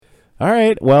All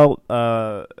right. Well,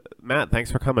 Matt,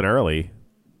 thanks for coming early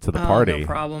to the party. No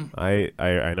problem. I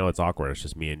know it's awkward. It's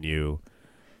just me and you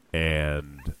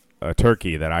and a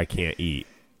turkey that I can't eat.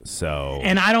 So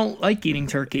And I don't like eating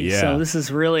turkey, Yeah. so this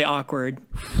is really awkward.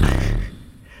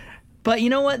 But you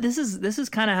know what? This is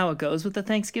kind of how it goes with the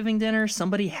Thanksgiving dinner.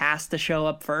 Somebody has to show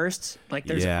up first. Like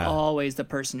there's Yeah. always the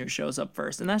person who shows up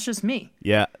first, and that's just me.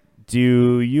 yeah.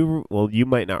 Do you? Well, you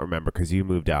might not remember because you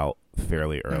moved out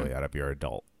fairly early out of your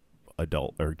adult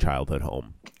or childhood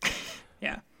home.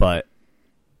 Yeah. But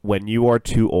when you are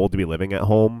too old to be living at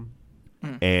home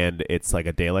and it's like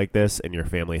a day like this and your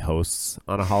family hosts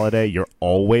on a holiday, you're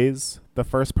always the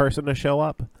first person to show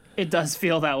up. It does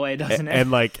feel that way, doesn't it? And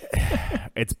like,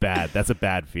 it's bad. That's a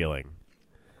bad feeling.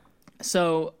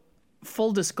 So,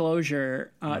 full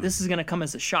disclosure, this is going to come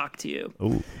as a shock to you,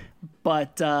 Ooh.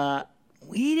 but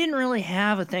we didn't really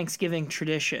have a Thanksgiving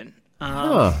tradition.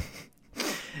 Huh.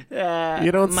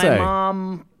 You don't My say.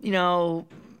 mom,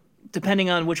 depending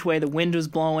on which way the wind was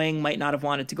blowing, might not have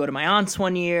wanted to go to my aunt's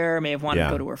one year, may have wanted Yeah.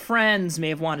 to go to her friends, may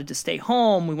have wanted to stay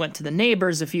home. We went to the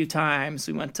neighbors a few times.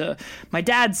 We went to my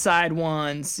dad's side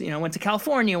once, went to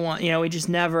California once. We just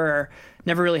never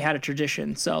really had a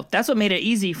tradition. So that's what made it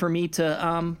easy for me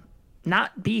to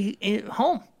not be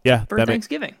home Yeah, for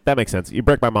Thanksgiving. that makes sense. You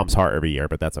break my mom's heart every year,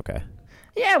 but that's okay.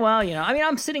 Yeah, well,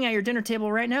 I'm sitting at your dinner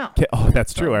table right now. Oh,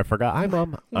 that's true. I forgot. Hi,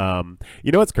 Mom.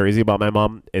 You know what's crazy about my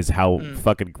mom is how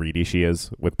fucking greedy she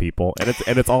is with people, and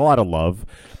it's all out of love.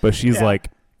 But she's Yeah.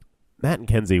 like, Matt and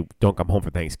Kenzie don't come home for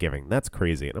Thanksgiving. That's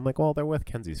crazy. And I'm like, well, they're with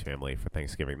Kenzie's family for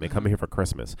Thanksgiving. They come here for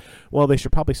Christmas. Well, they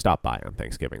should probably stop by on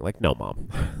Thanksgiving. Like, no, Mom.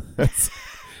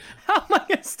 How am I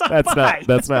going to stop by?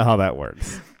 That's not how that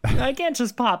works. I can't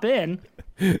just pop in.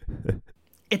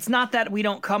 It's not that we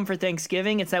don't come for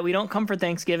Thanksgiving. It's that we don't come for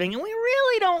Thanksgiving, and we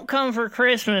really don't come for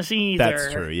Christmas either.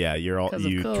 That's true. Yeah, you try to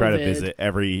COVID. visit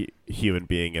every human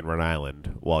being in Rhode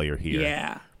Island while you're here.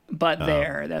 Yeah, but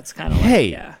that's kind of Hey,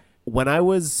 yeah. when I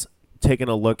was taking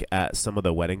a look at some of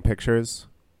the wedding pictures,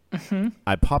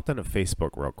 I popped onto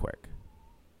Facebook real quick.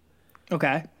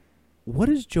 Okay. What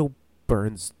is Joe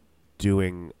Burns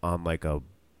doing on like a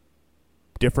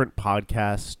different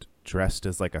podcast dressed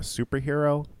as like a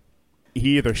superhero?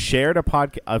 He either shared a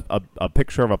picture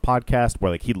of a podcast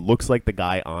where like he looks like the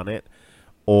guy on it,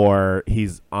 or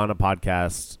he's on a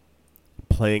podcast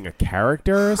playing a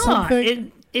character or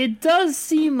something. It does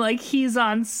seem like he's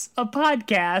on a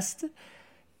podcast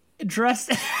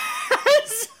dressed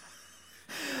as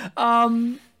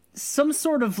some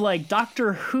sort of like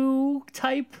Doctor Who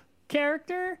type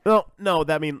character. No,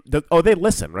 they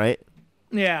listen, right?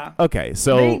 Yeah. Okay,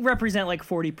 so They represent like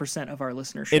 40% of our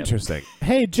listenership. interesting.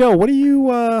 Hey, Joe, what are you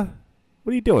doing,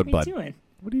 What are bud? you doing?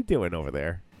 What are you doing over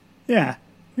there? Yeah.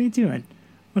 What are you doing?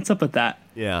 What's up with that?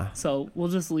 Yeah. So we'll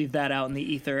just leave that out in the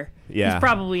ether. Yeah. He's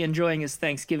probably enjoying his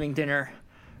Thanksgiving dinner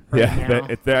right now.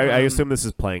 I assume this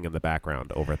is playing in the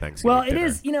background over Thanksgiving. Well, it dinner.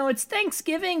 is, it's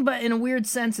Thanksgiving, but in a weird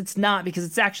sense, it's not because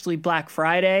it's actually Black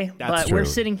Friday. That's but we're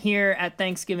true. sitting here at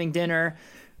Thanksgiving dinner.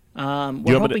 We're want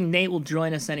me to- hoping Nate will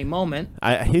join us any moment.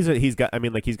 He's got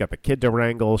the kid to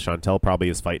wrangle. Chantel probably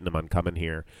is fighting him on coming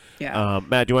here. Yeah.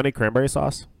 Matt, do you want any cranberry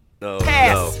sauce?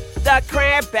 Pass the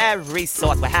cranberry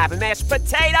sauce. We're having mashed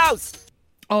potatoes.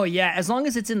 Oh, yeah. As long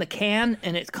as it's in the can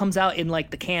and it comes out in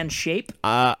like the can shape.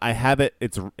 I have it.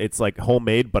 It's like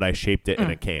homemade, but I shaped it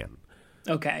in a can.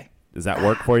 Okay. Does that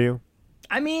work for you?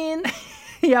 I mean,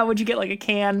 yeah, would you get like a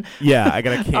can? Yeah, I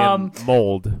got a can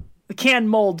mold. A can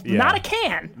mold, Yeah. not a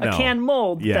can. No. A can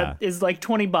mold Yeah. that is like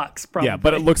 $20 probably. Yeah,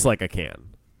 but it looks like a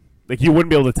can. Like you wouldn't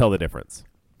be able to tell the difference.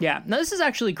 Yeah. Now this is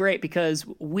actually great because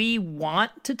we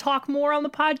want to talk more on the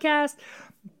podcast,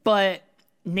 but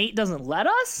Nate doesn't let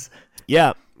us.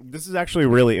 Yeah, this is actually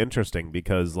really interesting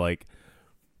because like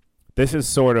this is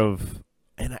sort of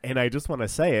and I just want to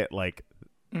say it like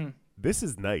this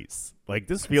is nice. Like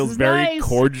this feels is very nice.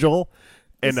 cordial.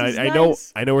 And This is I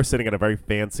nice. know we're sitting at a very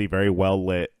fancy, very well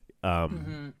lit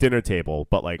dinner table,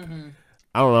 but like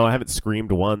I don't know, I haven't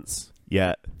screamed once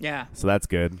yet. Yeah. So that's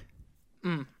good.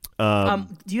 Do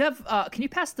you have? Can you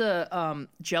pass the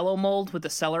Jello mold with the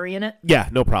celery in it? Yeah,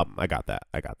 no problem. I got that.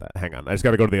 Hang on. I just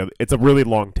got to go to the other. It's a really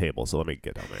long table, so let me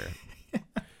get down there.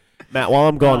 Matt, while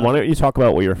I'm gone, why don't you talk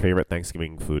about what your favorite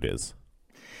Thanksgiving food is?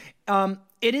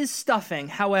 It is stuffing.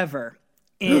 However,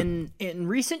 in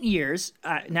recent years,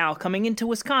 now coming into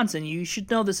Wisconsin, you should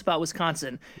know this about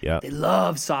Wisconsin. Yeah. They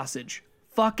love sausage.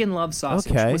 Fucking love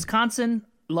sausage. Okay. Wisconsin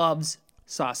loves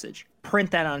sausage.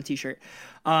 Print that on a t-shirt.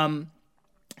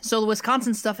 So the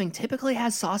Wisconsin stuffing typically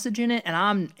has sausage in it, and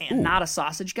I'm not a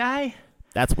sausage guy.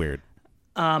 That's weird.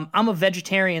 I'm a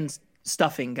vegetarian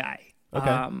stuffing guy.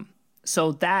 Okay.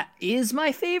 So that is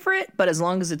my favorite, but as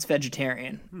long as it's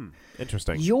vegetarian.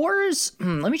 Interesting. Yours,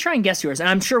 let me try and guess yours. And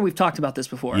I'm sure we've talked about this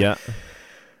before. Yeah.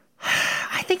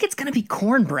 I think it's going to be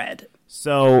cornbread.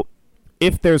 So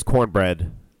if there's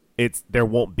cornbread, there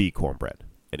won't be cornbread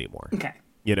anymore. Okay.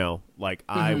 You know, like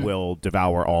I will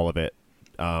devour all of it.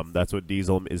 That's what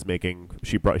Diesel is making.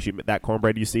 She that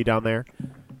cornbread you see down there,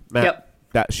 Matt. Yep.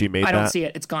 That she made. I don't see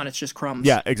it. It's gone. It's just crumbs.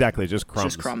 Yeah, exactly. Just crumbs.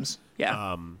 It's just crumbs.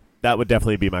 Yeah. That would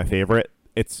definitely be my favorite.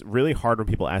 It's really hard when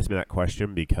people ask me that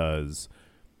question because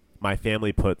my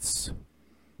family puts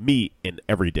meat in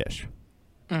every dish.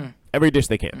 Every dish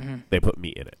they can, they put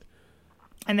meat in it.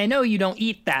 And they know you don't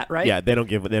eat that, right? Yeah, they don't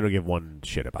give one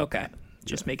shit about Okay. that.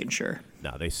 Just making sure.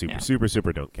 No, they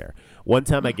super don't care. One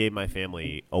time I gave my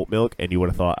family oat milk, and you would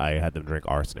have thought I had them drink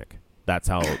arsenic. That's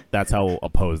how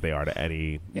opposed they are to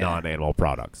any non-animal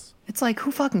products. It's like,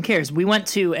 who fucking cares? We went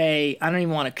to I don't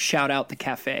even want to shout out the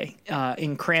cafe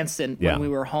in Cranston when we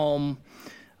were home.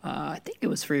 I think it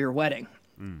was for your wedding.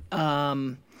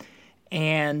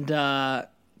 And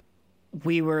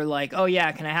we were like, oh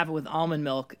yeah, can I have it with almond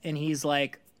milk? And he's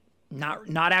like,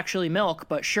 not actually milk,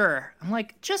 but sure. I'm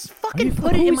like, just fucking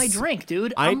put it in my drink,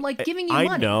 dude. I'm like giving you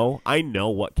money. I know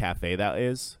what cafe that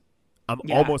is. I'm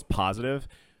almost positive.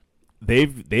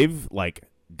 They've like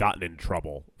gotten in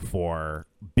trouble for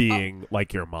being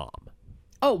like your mom.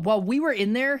 Oh, while we were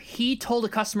in there, he told a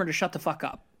customer to shut the fuck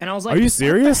up. And I was like, are you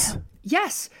serious?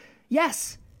 Yes.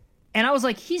 And I was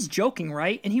like, he's joking,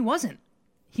 right? And he wasn't.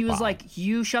 He was like,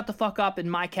 you shut the fuck up in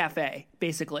my cafe,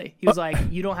 basically. He was like,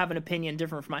 you don't have an opinion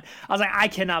different from mine. I was like, I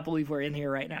cannot believe we're in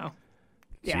here right now.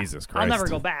 Yeah. Jesus Christ. I'll never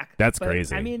go back. That's but,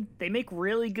 crazy. I mean, they make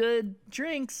really good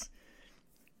drinks.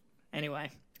 Anyway,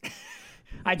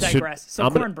 I digress.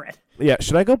 Cornbread. Yeah,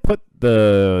 should I go put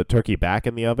the turkey back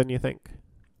in the oven, you think?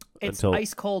 It's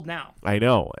ice cold now. I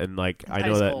know, and I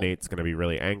know that cold. Nate's going to be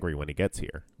really angry when he gets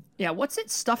here. Yeah, what's it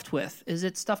stuffed with? Is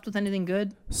it stuffed with anything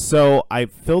good? So I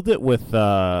filled it with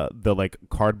the like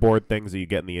cardboard things that you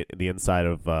get in the inside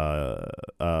of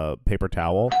paper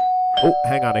towel. Oh,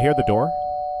 hang on, I hear the door.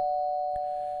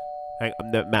 Matt,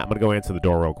 I'm gonna go answer the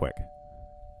door real quick.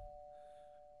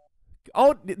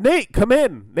 Oh, Nate, come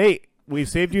in. Nate, we've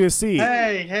saved you a seat.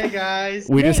 Hey guys.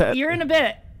 You're in a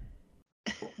bit.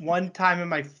 One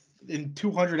time in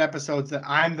 200 episodes that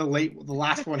I'm the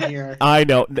last one here. I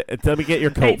know. Let me get your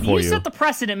coat for you. You set the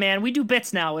precedent, man. We do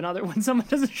bits now when someone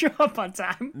doesn't show up on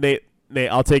time. Nate,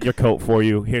 I'll take your coat for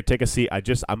you. Here, take a seat.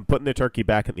 I'm putting the turkey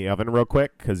back in the oven real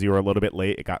quick because you were a little bit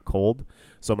late. It got cold,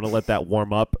 so I'm gonna let that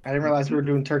warm up. I didn't realize we were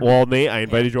doing turkey. Well, Nate, I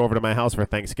invited you over to my house for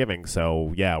Thanksgiving,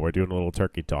 so yeah, we're doing a little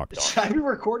turkey talk. Should I be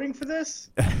recording for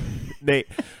this? Nate,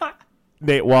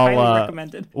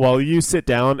 recommended. while you sit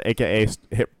down, aka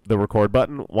hit the record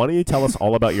button, why don't you tell us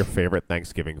all about your favorite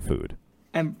Thanksgiving food?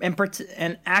 And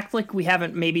act like we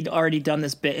haven't maybe already done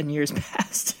this bit in years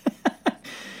past.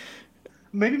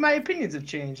 Maybe my opinions have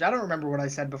changed. I don't remember what I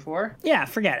said before. Yeah,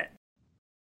 forget it.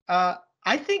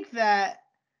 I think that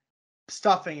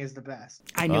stuffing is the best.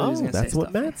 I knew he was going to say that's what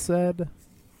stuffing. Matt said.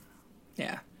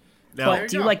 Yeah. Now, But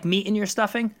do you like meat in your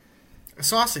stuffing? A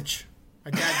sausage.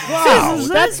 My dad did. wow, This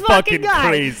that's fucking fucking guy.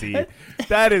 crazy.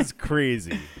 That is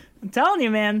crazy. I'm telling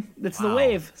you, man. That's the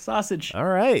wave. Sausage. All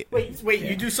right. Wait,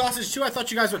 you do sausage too? I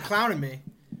thought you guys were clowning me.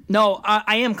 No,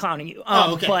 I am clowning you.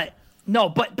 Okay. But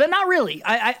not really.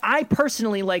 I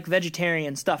personally like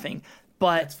vegetarian stuffing,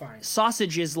 but That's fine.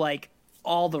 sausage is like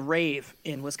all the rave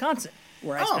in Wisconsin,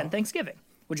 where I spend Thanksgiving,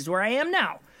 which is where I am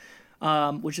now.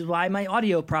 Which is why my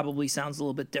audio probably sounds a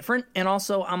little bit different, and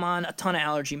also I'm on a ton of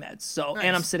allergy meds. So, Nice.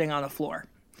 and I'm sitting on the floor.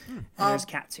 And there's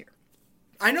cats here.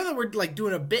 I know that we're like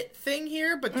doing a bit thing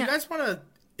here, but do you guys want to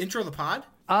intro the pod?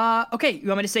 Okay, you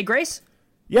want me to say grace?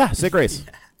 Yeah, say grace.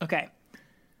 Okay.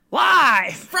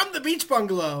 Live! From the Beach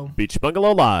Bungalow, Beach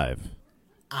Bungalow Live.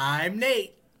 I'm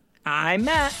Nate. I'm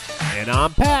Matt, And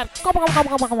I'm Pat.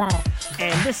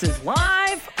 and this is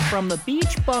live from the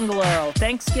Beach Bungalow,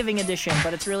 Thanksgiving edition,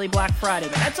 but it's really Black Friday,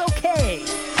 but that's okay.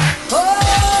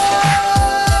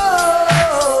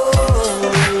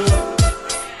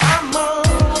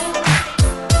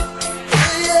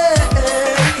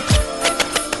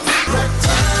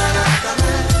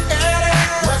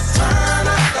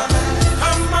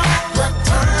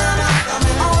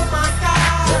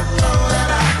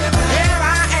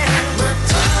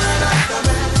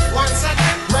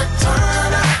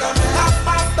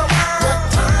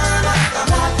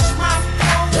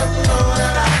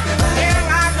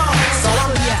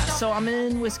 So I'm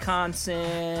in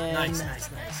Wisconsin. Nice.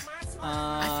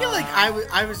 I feel like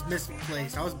I was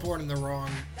misplaced. I was born in the wrong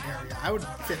area. I would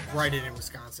fit right in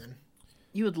Wisconsin.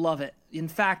 You would love it. In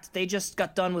fact, they just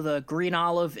got done with a green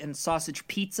olive and sausage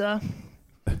pizza.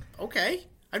 Okay.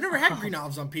 I've never had green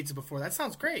olives on pizza before. That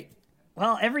sounds great.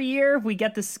 Well, every year we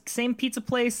get this same pizza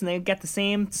place, and they get the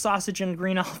same sausage and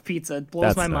green olive pizza. It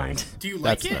blows That's my nice. mind. Do you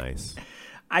like That's it? nice.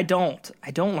 I don't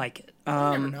like it. You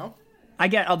never know. I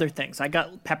get other things. I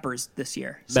got peppers this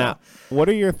year. So Matt, what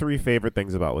are your 3 favorite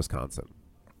things about Wisconsin?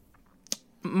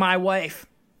 my wife,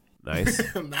 Nice.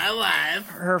 My wife.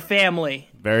 her family,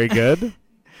 Very good.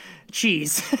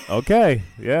 cheese. Okay.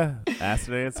 Yeah. Asked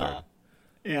and answered.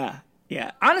 Yeah.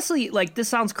 Yeah. Honestly, like this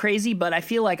sounds crazy, but I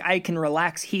feel like I can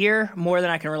relax here more than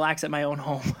I can relax at my own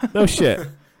home. No shit.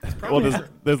 Well,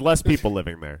 there's less people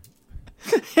living there.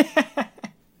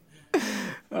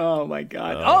 Oh my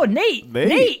god. Oh, Nate.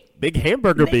 Big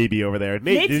hamburger baby over there.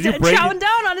 Nate, Nate's did you bring chowing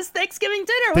down on his Thanksgiving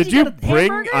dinner. Did you got a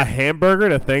bring hamburger? a hamburger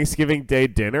to Thanksgiving Day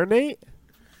dinner, Nate?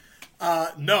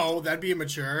 No, that'd be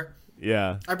immature.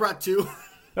 Yeah. I brought 2.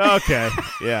 Okay.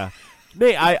 Yeah.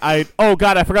 Nate, oh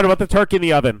god, I forgot about the turkey in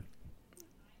the oven.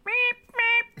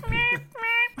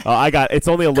 Oh, it's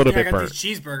only a little I bit got burnt.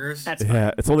 these cheeseburgers. That's fine.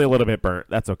 Yeah, it's only a little bit burnt.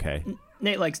 That's okay.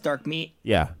 Nate likes dark meat.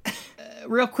 Yeah.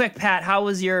 Real quick, Pat, how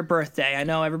was your birthday? I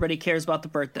know everybody cares about the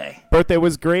birthday. Birthday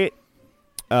was great.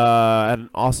 Had an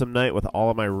awesome night with all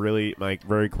of my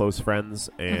very close friends,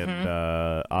 and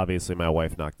obviously my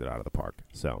wife knocked it out of the park.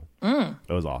 So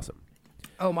it was awesome.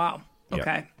 Oh, wow. Yep.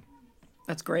 Okay.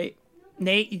 That's great.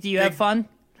 Nate, do you have fun?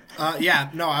 Yeah,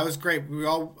 no, I was great. We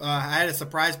all I had a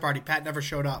surprise party. Pat never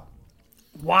showed up.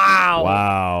 Wow.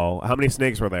 Wow. How many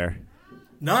snakes were there?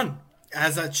 None,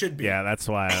 as that should be. Yeah, that's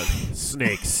why.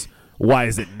 Snakes. Why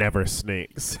is it never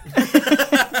snakes?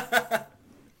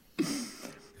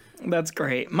 That's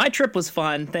great. My trip was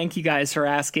fun. Thank you guys for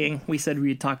asking. We said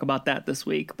we'd talk about that this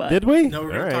week, but Did we? No, we're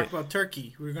All going to right. talk about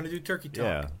turkey. We're going to do turkey talk.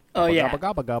 Yeah. Oh, yeah.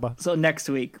 Gabba, gabba, gabba. So next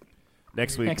week.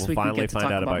 Next week we'll we finally get to find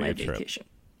talk out about my your trip. vacation.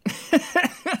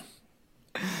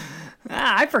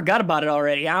 I forgot about it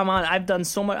already. I've done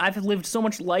so much. I've lived so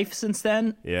much life since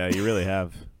then. Yeah, you really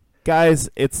have. Guys,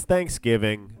 it's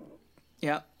Thanksgiving.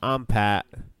 Yeah. I'm Pat.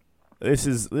 This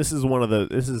is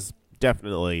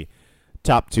definitely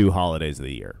top 2 holidays of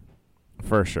the year.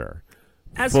 For sure.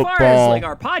 As far as Football. like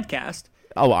our podcast,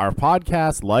 Oh, our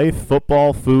podcast, life,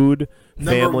 football, food,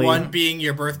 Number family, 1 being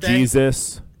your birthday.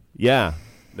 Jesus. Yeah.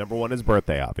 Number 1 is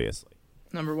birthday, obviously.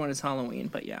 number 1 is Halloween,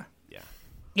 but yeah. Yeah.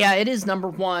 Yeah, it is number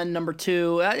 1, number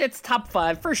 2. It's top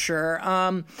 5 for sure.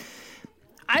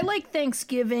 I like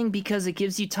Thanksgiving because it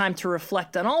gives you time to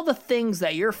reflect on all the things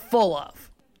that you're full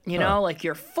of. You know, like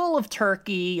you're full of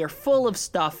turkey, you're full of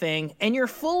stuffing, and you're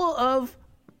full of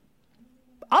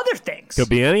other things. Could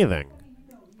be anything,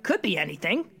 Could be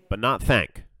anything. but not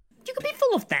thank. You could be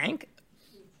full of thank.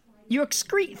 You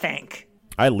excrete thank.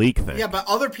 I leak thank. Yeah, but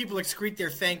other people excrete their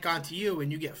thank onto you,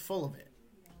 and you get full of it.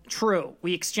 True.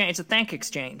 We exchange. It's a thank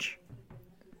exchange.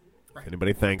 If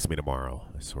anybody thanks me tomorrow,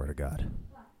 I swear to God.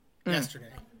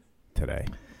 Yesterday. Today.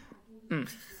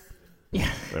 Yeah.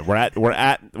 We're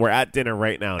at dinner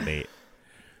right now, Nate.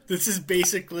 This is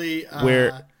basically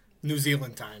Where- New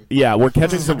Zealand time. Yeah, we're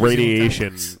catching some New Zealand radiation,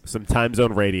 time. some time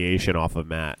zone radiation off of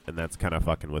Matt, and that's kind of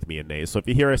fucking with me and Nate. So if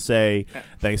you hear us say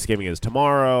Thanksgiving is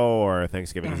tomorrow or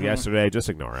Thanksgiving is yesterday, just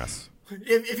ignore us.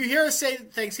 If you hear us say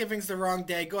Thanksgiving's the wrong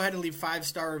day, go ahead and leave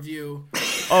 5-star review,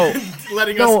 Oh,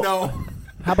 letting No. us know.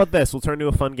 how about this? We'll turn to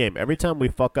a fun game. Every time we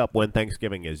fuck up when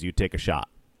Thanksgiving is, you take a shot.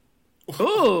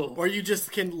 Ooh. Or you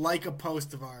just can like a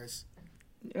post of ours.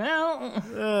 Well,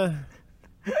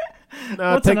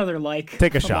 No, what's another like?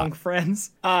 take a among shot.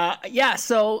 friends. Yeah.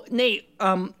 So Nate,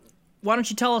 why don't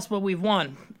you tell us what we've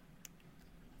won?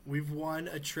 We've won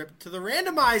a trip to the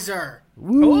randomizer.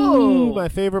 Woo, my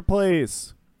favorite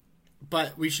place.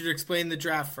 But we should explain the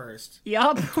draft first.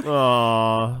 Yup.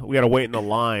 Aw, we gotta wait in the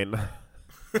line.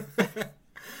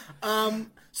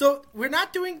 So we're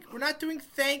not doing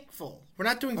thankful. We're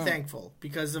not doing thankful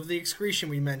because of the excretion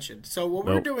we mentioned. So what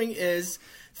we're Nope. doing is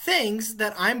things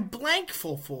that I'm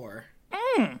blankful for.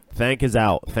 Thank is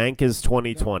out. Thank is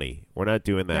 2020. We're not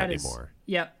doing that That is- anymore.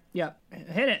 Yep.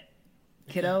 Hit it,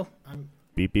 kiddo.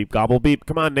 Beep, beep, gobble, beep.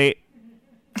 Come on, Nate.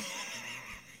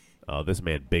 Oh, this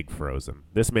man big frozen.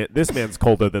 This man's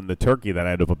colder than the turkey that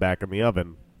I had to put back in the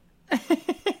oven.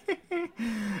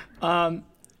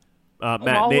 Matt,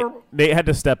 While we're- Nate had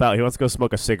to step out. He wants to go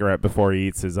smoke a cigarette before he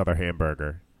eats his other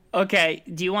hamburger. Okay.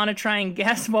 Do you want to try and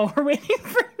guess while we're waiting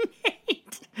for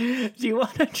Nate? Do you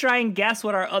want to try and guess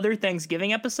what our other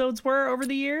Thanksgiving episodes were over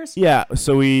the years? Yeah,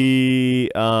 so we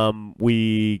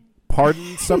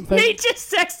pardoned something. Nate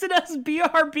just texted us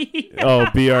BRB. Oh,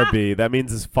 BRB. That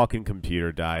means his fucking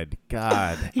computer died.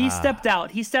 God. He stepped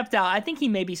out. I think he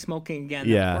may be smoking again.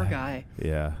 Yeah. That poor guy.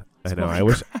 Yeah. I know. I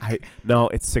wish. No,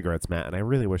 it's cigarettes, Matt, and I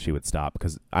really wish he would stop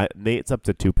because Nate's up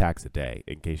to 2 packs a day.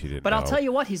 In case you didn't. But know. I'll tell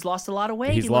you what, he's lost a lot of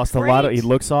weight. He's He lost looks a lot. great. He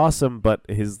looks awesome, but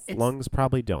his lungs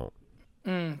probably don't.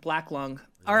 Black lung.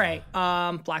 All right.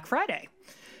 Black Friday.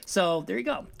 So there you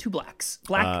go. 2 blacks.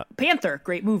 Black Panther.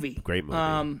 Great movie. Great movie.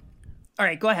 All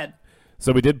right. Go ahead.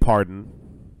 So we did Pardon.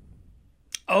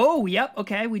 Oh, yep.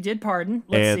 Okay. We did Pardon.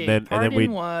 Let's see.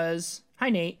 Pardon was. Hi,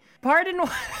 Nate. Pardon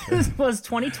was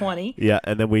 2020. Yeah,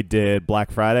 and then we did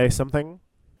Black Friday something.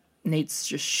 Nate's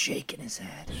just shaking his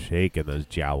head. Shaking those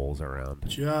jowls around.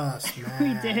 Just We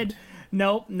mad. did.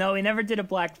 Nope. No, we never did a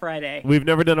Black Friday. We've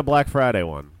never done a Black Friday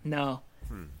one. No.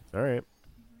 All right.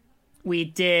 We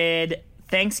did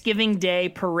Thanksgiving Day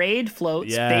parade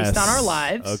floats Yes. based on our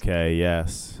lives. Okay,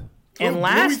 yes. And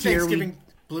last year we.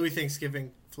 Bluey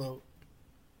Thanksgiving float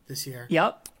this year.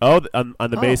 Yep. Oh, on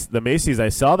the Macy's, I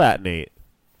saw that, Nate.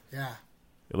 Yeah.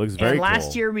 It looks very And last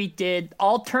cool. year we did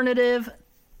alternative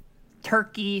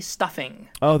turkey stuffing.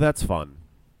 Oh, that's fun.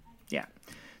 Yeah.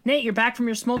 Nate, you're back from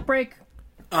your smoke break?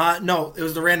 No, it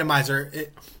was the randomizer.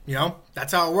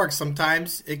 That's how it works.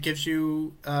 Sometimes it gives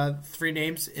you 3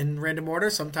 names in random order.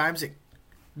 Sometimes it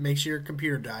makes your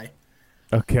computer die.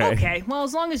 Okay. Okay. Well,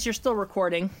 as long as you're still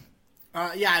recording.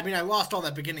 Yeah, I mean, I lost all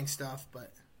that beginning stuff,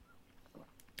 but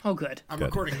Oh, good. I'm Good.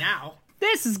 recording now.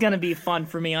 This is going to be fun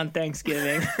for me on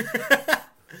Thanksgiving.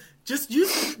 Just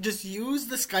use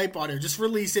the Skype audio. Just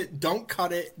release it. Don't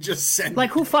cut it. Just send Like,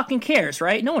 it. who fucking cares,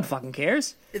 right? No one fucking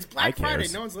cares. It's Black I Friday.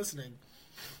 cares. No one's listening.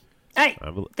 Hey,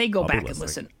 I'll they go be back and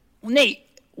listening. listen. Nate,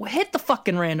 hit the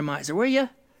fucking randomizer, will you?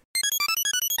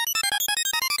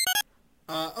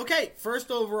 Okay,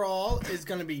 first overall is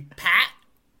going to be Pat.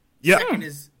 Yeah. Second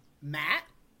is Matt.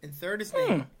 And third is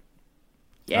Nate.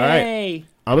 Yay. right.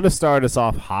 I'm going to start us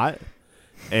off hot.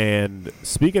 And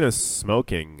speaking of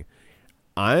smoking,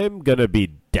 I'm going to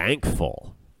be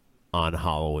dankful on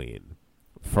Halloween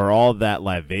for all that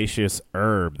vivacious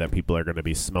herb that people are going to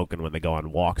be smoking when they go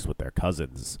on walks with their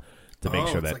cousins to make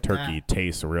sure it's that like turkey that.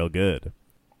 tastes real good.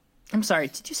 I'm sorry,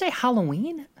 did you say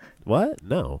Halloween? What?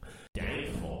 No.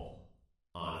 Dankful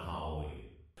on Halloween.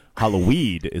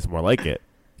 Halloween is more like it.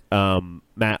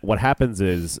 Matt, what happens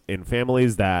is in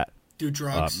families that Do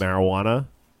drugs. marijuana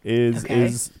is Okay.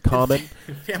 is common,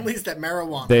 Families that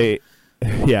marijuana.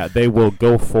 they will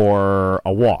go for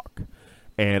a walk,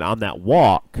 and on that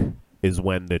walk is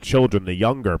when the children, the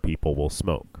younger people, will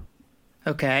smoke.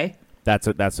 Okay. That's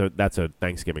a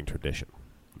Thanksgiving tradition,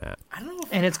 Matt. I don't know.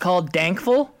 And it's called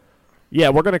Dankful? Yeah,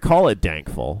 we're gonna call it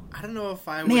dankful. I don't know if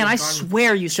I. Man, I would've gone with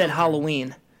swear you said children.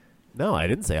 Halloween. No, I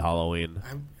didn't say Halloween.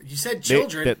 You said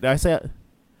children. Did I say?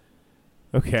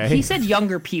 Okay. He said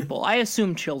younger people. I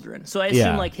assume children. So I assume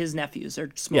Yeah. like his nephews are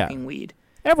smoking weed.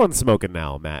 Everyone's smoking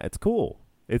now, Matt. It's cool.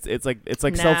 It's like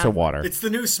Nah. seltzer water. It's the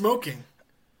new smoking.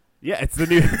 Yeah, it's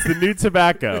the new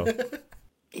tobacco.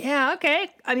 Yeah, okay.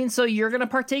 I mean, so you're going to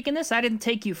partake in this? I didn't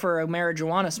take you for a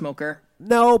marijuana smoker.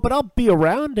 No, but I'll be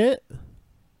around it.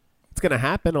 It's gonna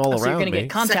happen all So around you're going to me. get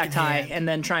contact high Secondhand. and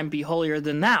then try and be holier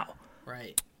than thou.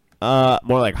 Right.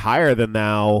 More like higher than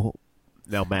now.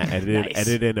 Now, Matt, Nice.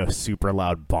 edit in a super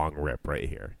loud bong rip right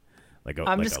here.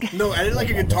 I'm just gonna- No, I did like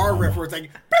a guitar riff where it's like.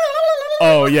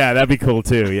 Oh yeah, that'd be cool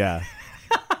too. Yeah.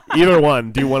 Either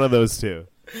one. Do one of those two.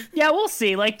 Yeah, we'll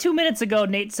see. Like 2 minutes ago,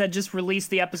 Nate said just release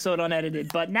the episode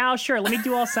unedited. But now, sure, let me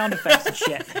do all sound effects and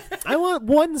shit. I want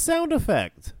one sound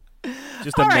effect.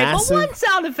 Just a All right, massive. but one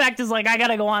sound effect is like I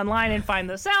gotta go online and find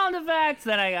the sound effects.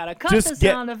 Then I gotta cut Just the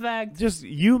get- sound effect. Just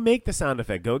you make the sound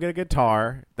effect. Go get a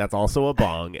guitar that's also a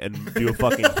bong and do a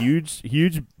fucking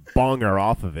huge bonger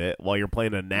off of it while you're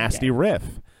playing a nasty riff.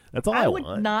 That's all I, I would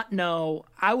want. not know.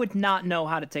 I would not know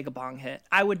how to take a bong hit.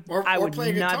 I would. Or I would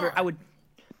play a never. guitar.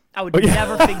 I would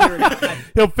never figure it out.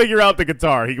 He'll figure out the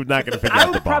guitar. He's not going to figure I out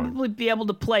the would bong. probably be able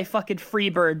to play fucking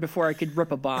Freebird before I could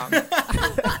rip a bong.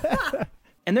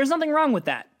 And there's nothing wrong with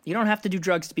that. You don't have to do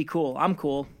drugs to be cool. I'm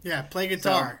cool. Yeah, play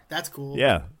guitar. That's cool.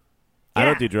 Yeah. I Yeah.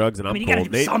 don't do drugs, and I I'm mean, you cool. gotta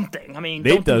do Nate, something. I mean,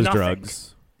 Nate don't do does nothing.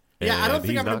 drugs. Yeah, I don't and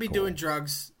think he's I'm gonna not be cool. doing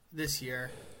drugs this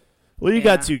year. Well, you Yeah.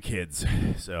 got 2 kids,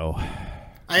 so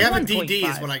I have a 1.5. DD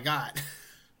is what I got.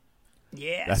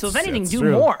 Yeah. So if That's- anything, that's do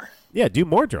true. more. yeah, do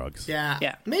more drugs. Yeah.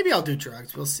 Yeah. Maybe I'll do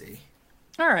drugs. We'll see.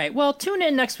 All right. Well, tune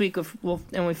in next week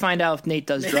and we find out if Nate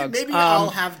does drugs. Maybe I'll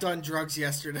have done drugs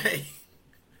yesterday.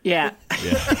 Yeah.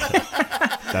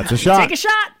 That's a shot. Take a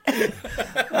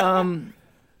shot.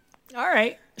 All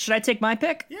right. Should I take my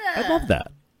pick? Yeah. I love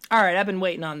that. All right. I've been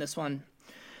waiting on this one.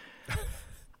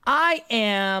 I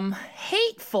am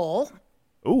hateful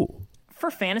Ooh. for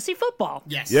fantasy football.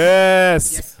 Yes.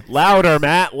 Yes. Yes. Louder,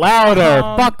 Matt. Louder.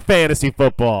 Fuck fantasy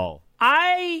football.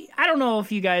 I don't know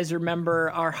if you guys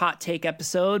remember our hot take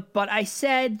episode, but I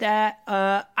said that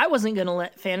I wasn't going to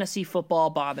let fantasy football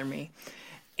bother me.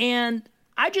 And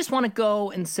I just want to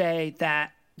go and say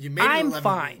that You made it I'm 11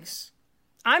 fine. weeks.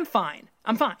 I'm fine.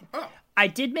 Oh. I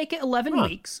did make it 11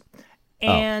 weeks.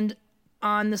 And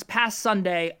on this past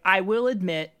Sunday, I will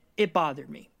admit it bothered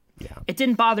me. Yeah. It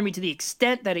didn't bother me to the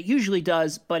extent that it usually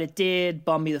does, but it did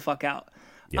bum me the fuck out.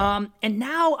 Yeah. And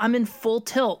now I'm in full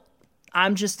tilt.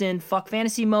 I'm just in fuck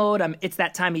fantasy mode. It's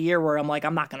that time of year where I'm like,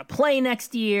 I'm not going to play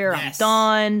next year. Yes. I'm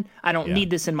done. I don't Yeah. need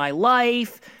this in my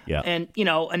life. Yeah. And,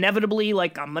 inevitably,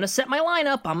 like, I'm going to set my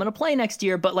lineup. I'm going to play next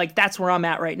year. But, like, that's where I'm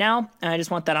at right now. And I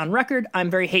just want that on record. I'm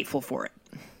very hateful for it.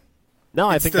 No,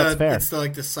 I think that's fair. It's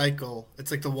the cycle.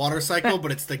 It's like the water cycle,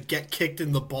 but it's the get kicked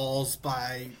in the balls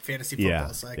by fantasy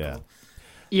football cycle. Yeah.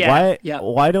 Yeah. Yeah.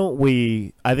 Why don't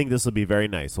we? I think this will be very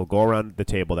nice. We'll go around the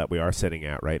table that we are sitting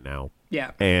at right now,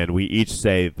 Yeah. and we each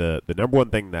say the number one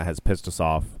thing that has pissed us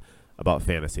off about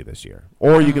fantasy this year,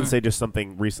 or you can say just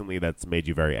something recently that's made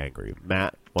you very angry.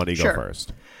 Matt, why don't you Sure. go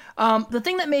first? The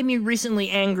thing that made me recently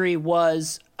angry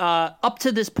was up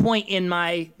to this point in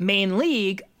my main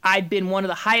league, I'd been one of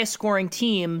the highest scoring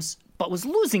teams, but was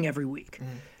losing every week. Bad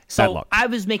So luck. I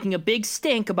was making a big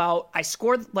stink about I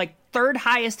scored like third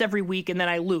highest every week and then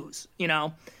I lose,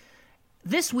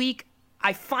 This week,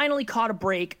 I finally caught a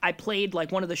break. I played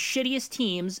like one of the shittiest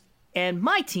teams, and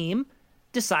my team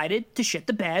decided to shit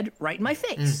the bed right in my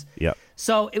face. Yep.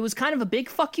 So it was kind of a big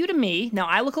fuck you to me. Now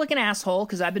I look like an asshole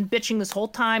because I've been bitching this whole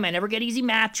time. I never get easy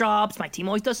matchups. My team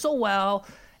always does so well.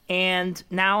 And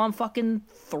now I'm fucking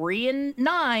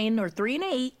 3-9 or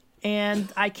 3-8,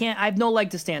 and I have no leg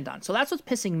to stand on. So that's what's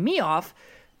pissing me off.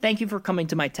 Thank you for coming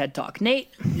to my TED Talk, Nate.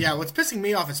 Yeah, what's pissing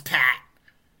me off is Pat.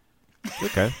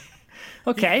 Okay.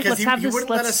 Okay, Because let's have he this.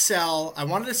 wouldn't let us sell. I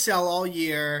wanted to sell all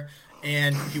year,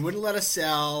 and he wouldn't let us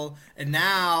sell. And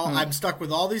now I'm stuck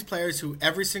with all these players who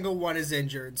every single one is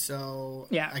injured. So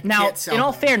Yeah. I Now, can't sell in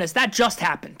all them. fairness, that just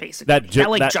happened. Basically,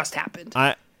 that just happened.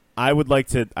 I would like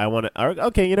to. I want to.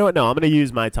 Okay, you know what? No, I'm going to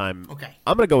use my time. Okay.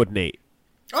 I'm going to go with Nate.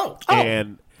 Oh,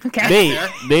 And okay.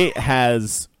 Nate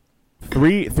has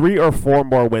three or four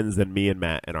more wins than me and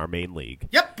Matt in our main league.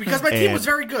 Yep, because my team And- was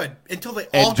very good until they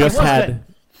all And just was had good.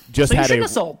 just So you had shouldn't a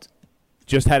have sold.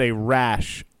 just had a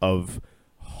rash of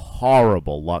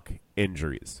horrible luck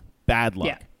injuries, bad luck,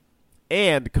 Yeah.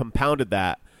 and compounded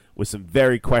that with some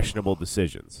very questionable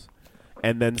decisions,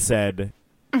 and then said,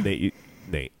 Nate,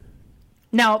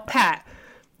 Now, Pat,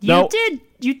 No.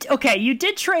 you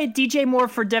did trade DJ Moore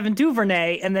for Devin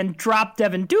Duvernay and then drop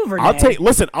Devin Duvernay. I'll take You a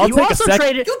also sec.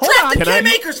 traded. You Hold on. drafted Can Cam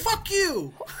I- Akers. Fuck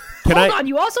you. Can Hold I? on,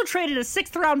 you also traded a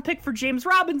 6th round pick for James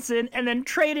Robinson and then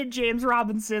traded James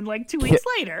Robinson like 2 weeks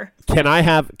later. Can I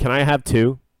have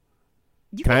two?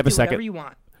 You Can I have a do second? whatever you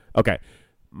want. Okay,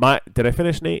 did I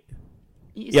finish, Nate?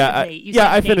 You Yeah, said I- Nate. You yeah,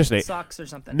 said I finished Nate. Sucks or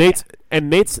something.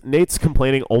 Nate's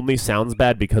complaining only sounds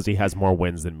bad because he has more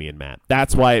wins than me and Matt.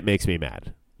 That's why it makes me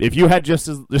mad. If you had just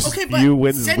Okay, as but few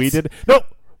wins as we since- did, no,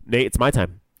 Nate, it's my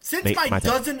time. Since Nate, my my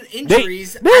turn. dozen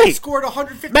injuries, I Nate! scored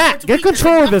 150 Matt, points a get week. You're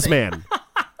control saying of this nothing. man.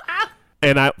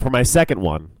 And for my second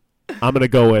one, I'm gonna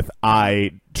go with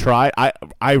I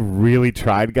really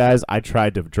tried, guys. I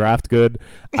tried to draft good.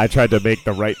 I tried to make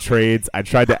the right trades. I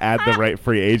tried to add the right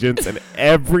free agents, and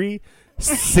every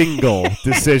single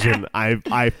decision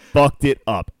I fucked it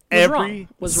up. Was Every wrong.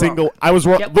 Was single wrong. I was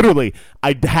wrong. Yep. Literally,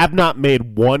 I have not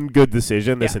made one good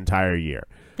decision this Yeah. entire year,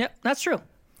 Yep, that's true.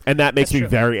 and that makes me true.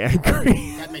 very angry.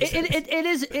 That makes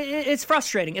sense. It's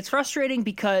frustrating. It's frustrating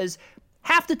because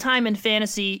half the time in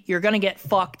fantasy, you're going to get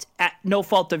fucked at no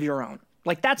fault of your own.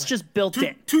 Like, that's just built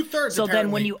in. Two-thirds, So then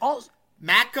when apparently. you all...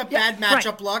 Matt got Yeah, bad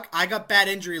matchup luck. I got bad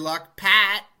injury luck.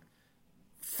 Pat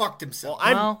fucked himself.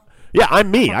 Well,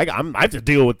 I'm me. I have to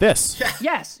deal with this.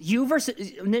 yes, you versus...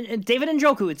 David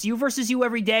Njoku, it's you versus you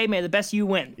every day. May the best you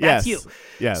win. That's Yes. you.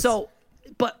 Yes.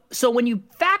 So when you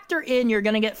factor in, you're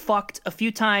going to get fucked a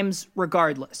few times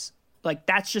regardless. Like,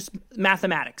 that's just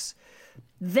mathematics.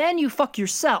 Then you fuck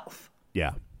yourself.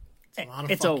 Yeah. A lot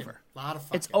of It's fucking. over. A lot of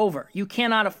fucking. It's over. You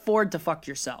cannot afford to fuck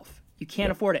yourself. You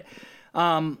can't afford it.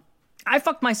 I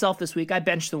fucked myself this week. I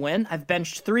benched the win. I've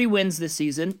benched 3 wins this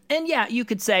season. And yeah, you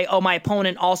could say, oh, my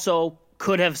opponent also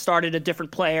could have started a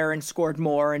different player and scored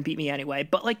more and beat me anyway.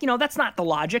 But, that's not the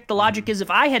logic. The logic is if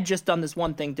I had just done this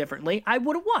one thing differently, I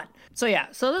would have won. So, yeah.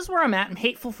 So this is where I'm at. I'm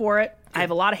hateful for it. I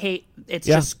have a lot of hate. It's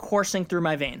just coursing through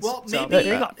my veins. Well, So, maybe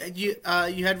there you go.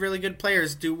 you had really good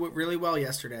players do really well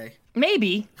yesterday.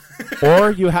 Maybe. Well,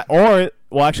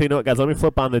 actually, you know what, guys? Let me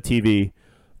flip on the TV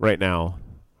right now.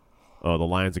 Oh, the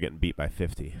Lions are getting beat by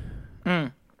 50.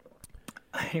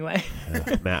 anyway.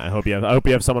 Matt, I hope you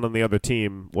have someone on the other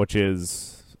team, which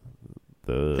is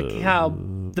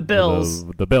The Bills.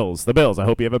 The Bills. I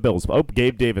hope you have a Bills. Oh,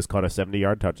 Gabe Davis caught a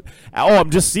 70-yard touch. Oh, I'm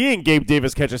just seeing Gabe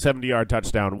Davis catch a 70-yard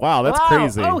touchdown. Wow, that's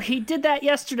crazy. Oh, he did that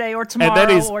yesterday or tomorrow And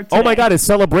then or today. oh my God, his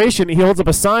celebration, he holds up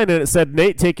a sign and it said,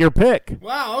 "Nate, take your pick."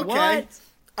 Wow, okay.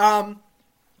 What?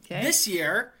 Okay. This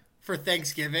year, for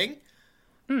Thanksgiving,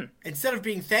 instead of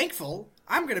being thankful,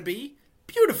 I'm going to be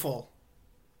beautiful.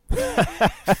 Getting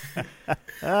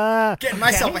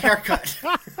myself a haircut.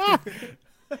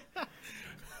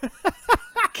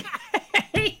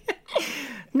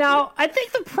 Now, I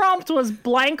think the prompt was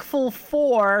blankful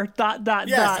for ...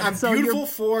 Yes, I'm So beautiful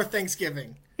for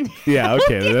Thanksgiving. Yeah,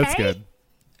 okay, that's good.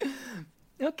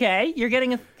 Okay, you're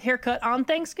getting a haircut on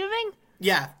Thanksgiving?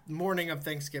 Yeah, morning of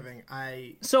Thanksgiving.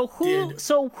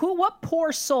 What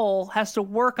poor soul has to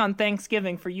work on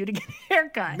Thanksgiving for you to get a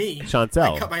haircut? Me.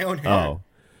 Chantel. I cut my own hair. Oh.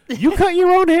 You cut your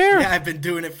own hair? Yeah, I've been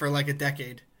doing it for like a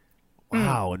decade.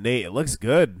 Wow, Nate, it looks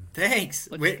good. Thanks.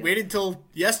 Wait until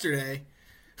yesterday.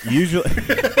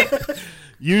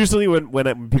 Usually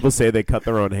when people say they cut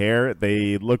their own hair,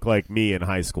 they look like me in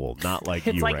high school, not like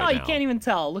It's you like, right now. you can't even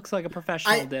tell. It looks like a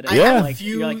professional did it. I Yeah. had a Like,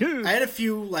 few. you're like, "Ooh." I had a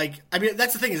few. I mean,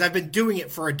 that's the thing is, I've been doing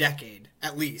it for a decade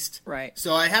at least. Right.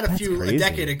 So I had a few crazy. a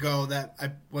decade ago that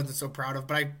I wasn't so proud of,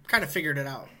 but I kind of figured it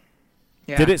out.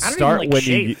 Yeah. Did it I don't start even, like, when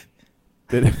shave.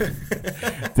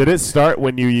 did it start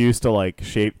when you used to like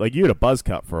shape, like you had a buzz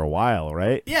cut for a while,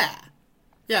 right? Yeah.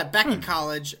 Yeah. Back in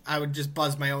college, I would just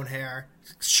buzz my own hair,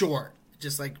 short,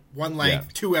 just like one length,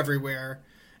 Yeah. two everywhere,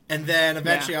 and then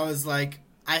eventually Yeah. I was like,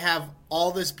 I have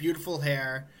all this beautiful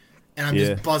hair, and I'm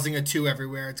Yeah. just buzzing a two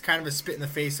everywhere. It's kind of a spit in the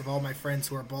face of all my friends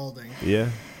who are balding. Yeah.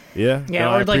 Yeah. Yeah,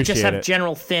 No, I or like just appreciate have it.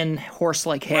 general thin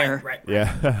horse-like hair. Right.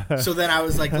 Yeah. So then I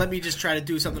was like, let me just try to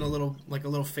do something a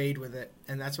little fade with it,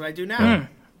 and that's what I do now.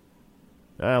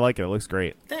 I like it. It looks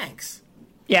great. Thanks.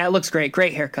 Yeah, it looks great.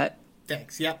 Great haircut.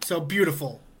 Thanks. Yep. So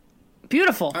beautiful.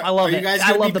 Beautiful. I love Are it. you guys I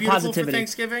gonna love be the beautiful for positivity.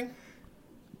 Thanksgiving?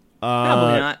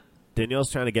 Probably not.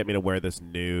 Danielle's trying to get me to wear this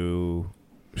new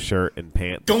shirt and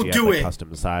pants. Don't she has, do like, it.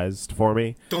 Custom sized for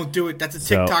me. Don't do it. That's a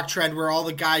So- TikTok trend where all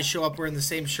the guys show up wearing the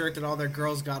same shirt that all their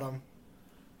girls got them.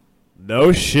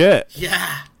 No shit.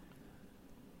 Yeah.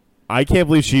 I can't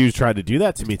believe she tried to do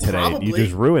that to me today. And you Probably.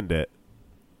 just ruined it.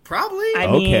 Probably. I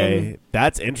Okay, mean,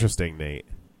 that's interesting, Nate.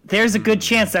 there's a good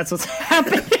chance that's what's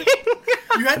happening.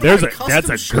 You had to There's have a custom that's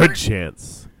a shirt. good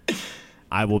chance.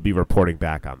 I will be reporting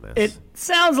back on this. It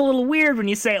sounds a little weird when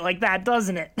you say it like that,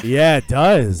 doesn't it? Yeah, it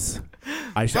does.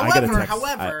 I gotta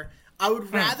However, text, I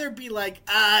would rather be like,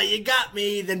 you got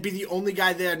me, than be the only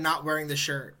guy there not wearing the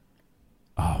shirt.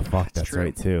 oh fuck, that's true.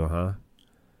 right too, huh?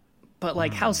 But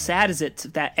like, how sad is it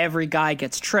that every guy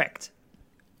gets tricked?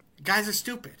 Guys are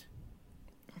stupid.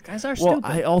 Guys are Well, stupid.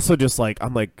 I also just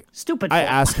I'm like, Stupid. I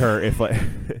folk. ask her if like,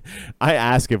 I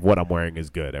ask if what I'm wearing is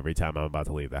good every time I'm about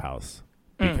to leave the house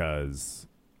because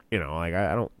like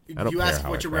I don't You care ask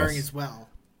how what I you're wearing dress. as well.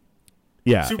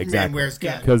 Yeah, Superman exactly. wears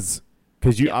good. Because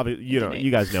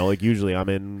you guys know, like usually I'm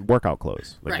in workout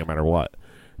clothes, like no Right. matter what.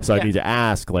 So Yeah. I need to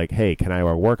ask, like, hey, can I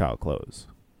wear workout clothes?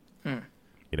 And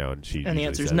she And the usually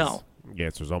answer's says- no. The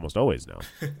answer's almost always no.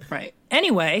 Right.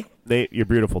 Anyway, Nate, you're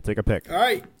beautiful. Take a pic. All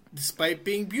right. Despite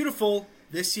being beautiful,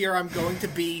 this year I'm going to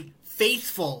be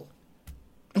faithful.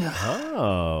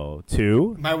 Oh,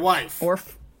 two. My wife. or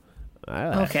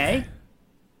Ah. okay,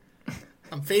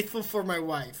 I'm faithful for my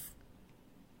wife.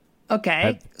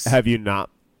 okay. Have you not?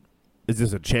 Is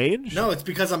this a change? No, it's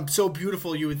because I'm so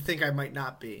beautiful you would think I might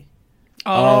not be.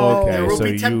 Oh, okay. There will so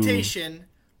be you- temptation,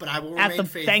 but I will At remain the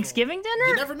faithful. Thanksgiving dinner?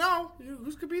 You never know.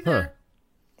 Who's could be there?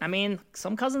 I mean,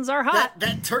 some cousins are hot.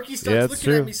 That turkey Yeah, starts it's looking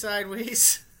true. at me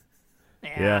sideways.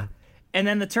 Yeah. And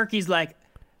then the turkey's like,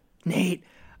 Nate,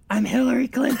 I'm Hillary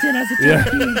Clinton as a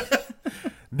turkey.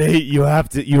 Nate, you have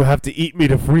to eat me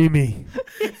to free me.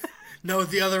 No,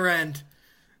 the other end.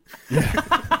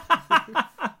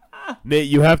 Nate,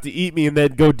 you have to eat me and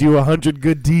then go do 100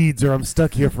 good deeds, or I'm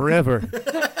stuck here forever.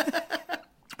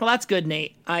 Well, that's good,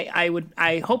 Nate.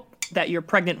 I hope that your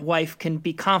pregnant wife can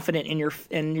be confident in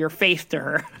your faith to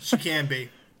her. She can be.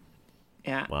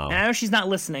 Yeah. Wow. And I know she's not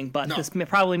listening, but No. this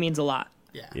probably means a lot.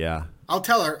 Yeah. Yeah. I'll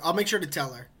tell her. I'll make sure to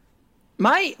tell her.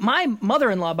 My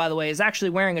mother-in-law, by the way, is actually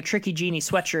wearing a Tricky Genie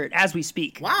sweatshirt as we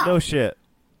speak. Wow. No shit.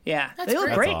 Yeah, That's they look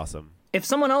great. great. That's awesome. If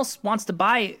someone else wants to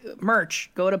buy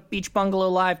merch, go to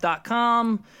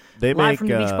beachbungalowlive.com, They live make from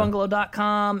the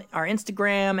beachbungalow.com, our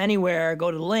Instagram, anywhere. Go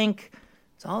to the link.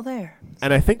 It's all there.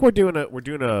 and I think we're doing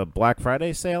a Black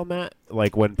Friday sale, Matt.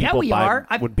 Like when Yeah, people we buy are.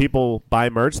 when people buy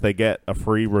merch, they get a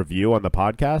free review on the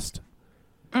podcast.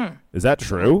 Mm. Is that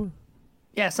true?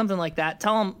 Yeah, something like that.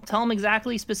 Tell them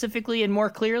exactly, specifically, and more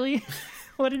clearly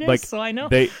what it is, Like so I know.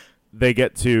 they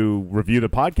get to review the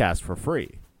podcast for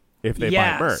free if they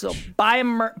buy merch. So buy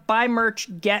merch,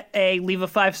 leave a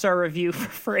 5-star review for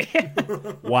free.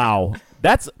 Wow,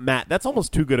 that's Matt. That's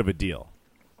almost too good of a deal.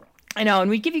 I know, and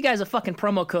we give you guys a fucking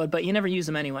promo code, but you never use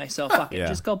them anyway, so fuck it. Yeah.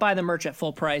 Just go buy the merch at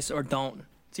full price or don't.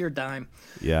 It's your dime.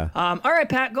 Yeah. All right,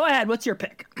 Pat, go ahead. What's your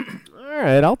pick? All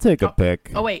right, I'll take a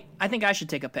pick. Oh, wait, I think I should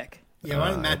take a pick. Yeah, why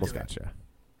don't I Matt almost do it? gotcha.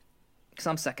 Because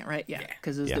I'm second, right? Yeah,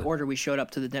 because it was Yeah. the order we showed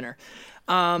up to the dinner.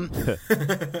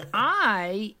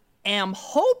 I am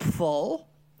hopeful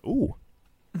Ooh.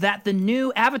 that the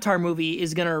new Avatar movie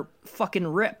is going to fucking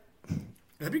rip.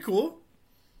 That'd be cool.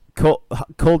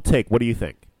 Cold take. What do you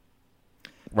think?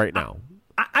 Right now,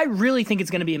 I really think it's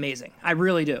going to be amazing. I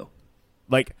really do.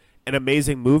 like an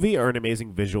amazing movie or an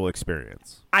amazing visual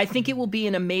experience? I think it will be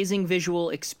an amazing visual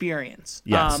experience.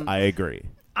 Yes, I agree.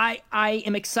 I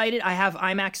am excited. I have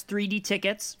IMAX 3D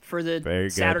tickets for the Very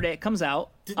good. Saturday it comes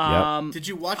out. Did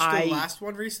you watch the last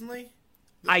one recently?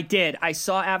 I did. I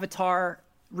saw Avatar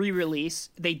re-release.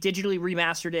 They digitally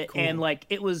remastered it, and like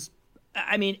it was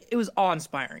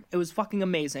awe-inspiring. It was fucking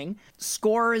amazing.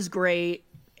 Score is great.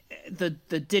 The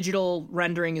digital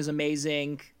rendering is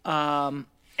amazing.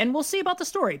 And we'll see about the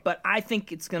story, but I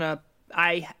think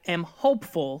I am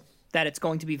hopeful that it's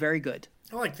going to be very good.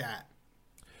 I like that.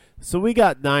 So we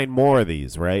got 9 more of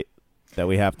these, right? That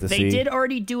we have to They see. did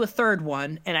already do a third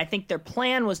one, and I think their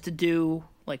plan was to do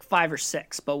like 5 or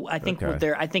 6. But I think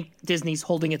Okay. I think Disney's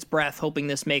holding its breath, hoping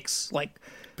this makes like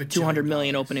Bajillion 200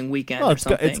 million dollars. opening weekend Well, or it's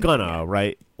something. gonna,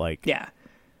 right? Like, Yeah,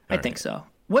 I think so.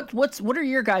 What are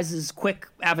your guys' quick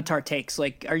Avatar takes?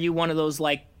 Like, are you one of those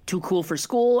like too cool for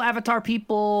school Avatar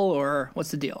people, or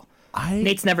what's the deal?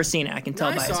 Nate's never seen it. I can tell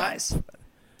I by his saw it. eyes.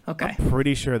 Okay,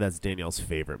 pretty sure that's Danielle's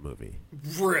favorite movie.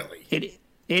 Really? it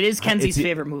is Kenzie's It's-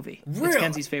 favorite movie. It's Really?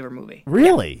 Kenzie's favorite movie.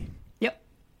 Really? Yep,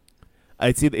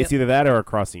 It's either that or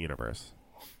Across the Universe.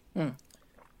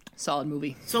 solid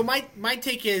movie. So my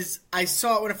take is I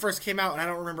saw it when it first came out and I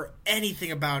don't remember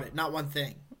anything about it, not one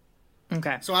thing.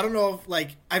 Okay, So I don't know if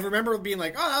like I remember being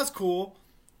like, "Oh, that was cool,"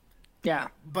 yeah,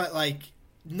 but like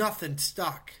nothing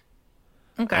stuck.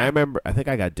 okay. I think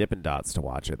I got Dippin' Dots to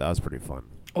watch it. That was pretty fun.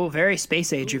 Oh, very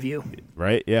space age of you.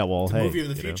 Right? Yeah, well, hey. Movie of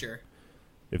the you know, future.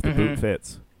 if the boot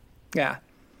fits. Yeah.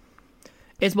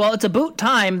 It's a boot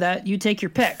time that you take your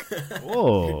pick.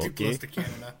 Whoa. Too Okay. close to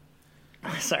Canada.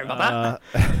 Sorry about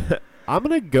that. I'm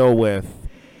going to go with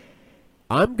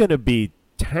I'm going to be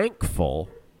thankful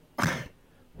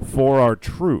for our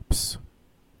troops.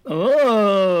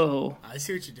 Oh, I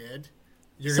see what you did.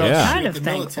 You're So gonna Yeah. shoot kind at of the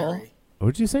thankful. military. What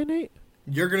did you say, Nate?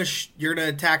 You're gonna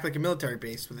attack like a military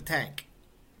base with a tank.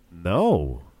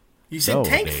 No. You said No,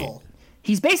 tankful.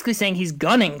 he's basically saying he's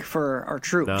gunning for our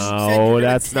troops. You said you're No, gonna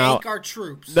that's tank not. our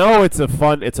troops. No, it's a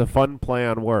fun play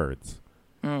on words.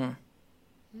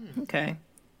 Okay.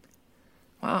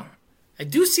 Wow. I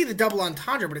do see the double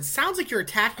entendre, but it sounds like you're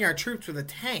attacking our troops with a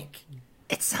tank.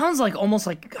 It sounds like almost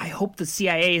like I hope the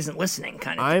CIA isn't listening,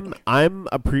 kind of. I'm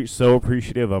so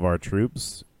appreciative of our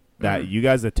troops that you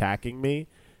guys attacking me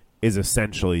is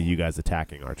essentially you guys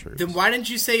attacking our troops. Then why didn't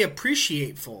you say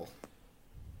appreciateful?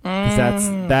 'Cause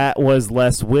that was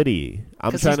less witty. I'm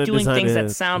Because trying he's to doing design things a,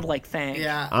 that sound like thang.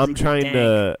 Yeah. I'm trying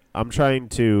Dang.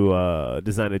 to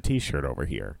design a T-shirt over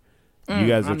here. You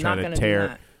guys are I'm not trying to gonna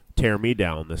do tear me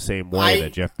down the same way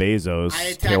that Jeff Bezos I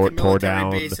attacked a tore military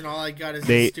down. base, and all I got is a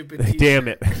Nate, stupid T-shirt. damn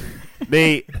it,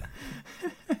 Nate.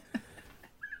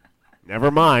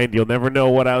 Never mind. You'll never know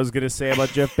what I was going to say about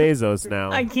Jeff Bezos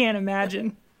now. I can't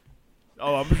imagine.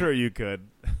 Oh, I'm sure you could.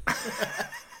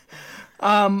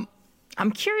 I'm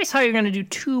curious how you're going to do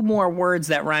 2 more words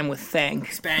that rhyme with thang.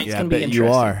 Spank. Yeah, I gonna be bet you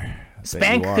interesting. are. I bet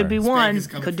Spank you could are. be Spank one. is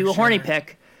coming Could for do a horny sure.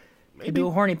 pick. Could do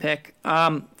a horny pick.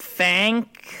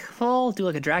 Thankful. Do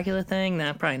like a Dracula thing.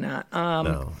 Nah, probably not.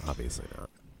 No, obviously not.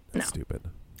 That's stupid.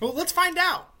 Well, let's find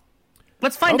out.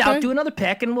 Let's find Okay. out. Do another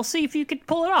pick, and we'll see if you could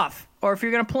pull it off, or if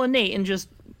you're gonna pull a Nate and just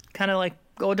kind of like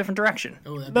go a different direction.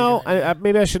 Oh, that'd be No, good.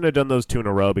 maybe I shouldn't have done those 2 in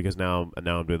a row because now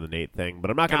I'm doing the Nate thing. But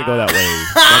I'm not going to go that way.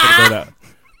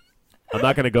 I'm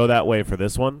not going to go that way for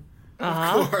this one.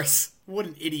 Of course. What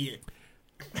an idiot.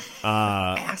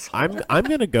 Asshole. I'm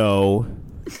gonna go.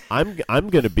 I'm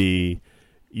gonna be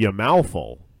your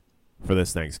mouthful for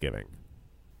this Thanksgiving.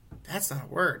 That's not a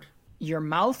word. Your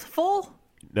mouth full?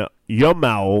 No, your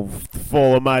mouth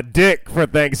full of my dick for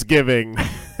Thanksgiving.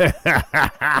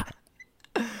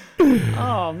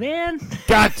 Oh man,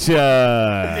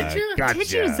 Gotcha. Did you? Gotcha.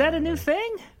 did you? Is that a new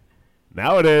thing?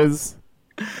 Now it is.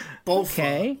 Both.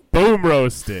 Okay. Boom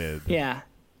roasted. Yeah.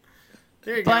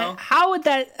 There you But go. how would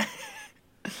that?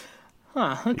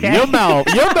 Okay. Your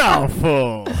mouth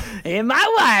full. And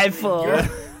my wife full.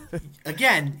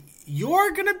 Again,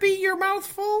 you're gonna be your mouth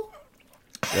full?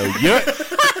 No,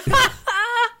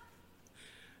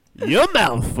 your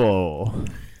mouth full.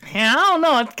 Yeah, I don't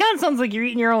know. It kind of sounds like you're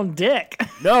eating your own dick.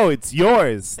 No, it's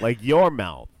yours. Like your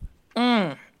mouth.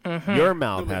 Your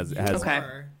mouth has Okay.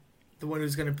 Or the one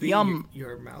who's gonna be Yum.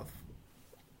 your mouth.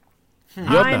 your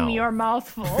I'm mouth. your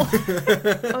mouthful.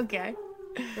 Okay.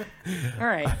 All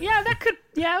right. Yeah, that could.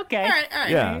 Yeah, okay. All right.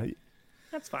 Yeah,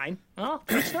 That's fine. Well,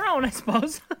 each their own, I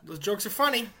suppose. Those jokes are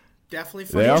funny. Definitely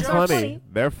funny they are jokes. funny.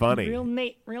 They're funny. Real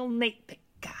Nate pick.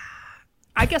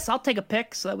 I guess I'll take a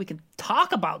pick so that we can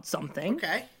talk about something.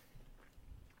 Okay.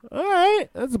 All right,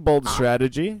 that's a bold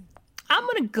strategy. I'm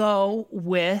gonna go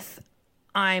with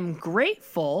I'm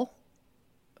grateful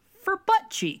for butt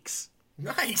cheeks.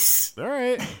 Nice. All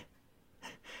right.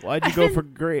 Why'd you go for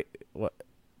great? What?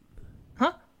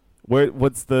 Huh?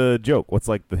 What's the joke? What's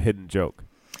like the hidden joke?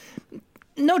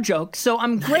 No joke. So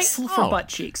I'm grateful for Oh. butt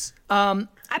cheeks. I've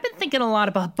been thinking a lot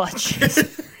about butt cheeks.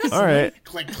 All right.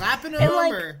 Like clapping them And,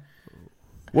 like- or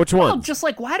Which Well, one? just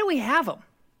like why do we have them?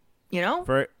 You know?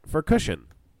 For cushion.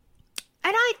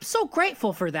 And I'm so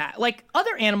grateful for that. Like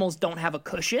other animals don't have a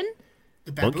cushion.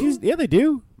 the baboon? Monkeys? Yeah, they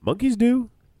do. Monkeys do.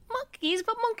 Monkeys,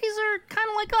 but monkeys are kind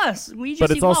of like us. We just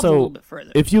But it's evolved a little also bit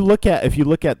further. if you look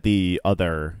at the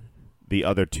other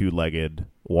two-legged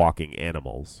walking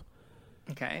animals.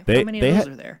 Okay. They- How many they of those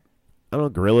ha- are there? I don't know,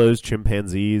 gorillas,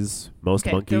 chimpanzees, most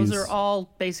Okay, monkeys. those are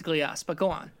all basically us, but go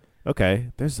on.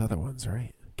 Okay, there's other ones,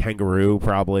 right? Kangaroo,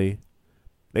 probably.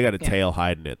 They got a Yeah. tail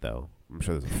hiding it, though. I'm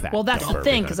sure there's a fat. Well, that's the number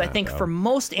thing, behind because I that, think though. for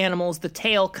most animals, the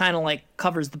tail kind of like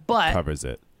covers the butt. covers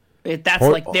it. That's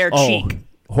Hor- like their oh, cheek.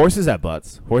 Horses have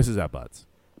butts. Horses have butts.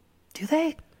 Do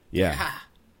they? Yeah. Ah,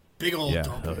 big old Yeah.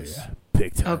 dumplings. Oh yeah.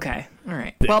 Big time. Okay. All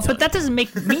right. Big Well, time. but that doesn't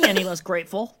make me any less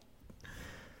grateful.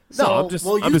 No, So, I'm just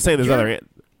well, I'm just saying there's you're- other.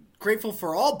 Grateful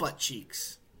for all butt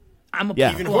cheeks. I'm a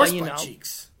Yeah. Even well, horse you butt know,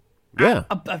 cheeks. Yeah.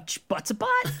 butt's a butt.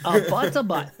 A butt's a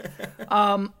butt.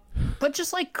 But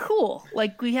just like cool.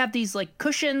 Like we have these like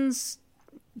cushions.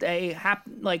 They have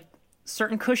like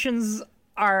certain cushions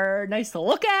are nice to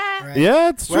look at. Right. Yeah,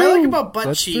 it's true. What I like about butt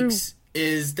That's true. cheeks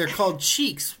is they're called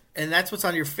cheeks, and that's what's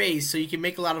on your face, so you can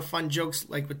make a lot of fun jokes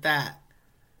like with that.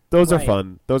 Those are Right.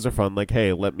 fun. Those are fun. Like,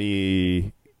 hey, let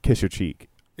me kiss your cheek.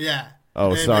 Yeah. Oh,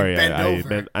 And, like, sorry. bend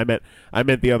over. I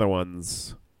meant the other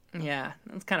ones. Yeah,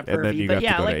 that's kind of And then pervy, you but got to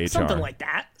yeah, go to like something HR. like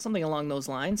that, something along those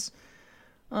lines.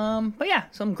 But yeah,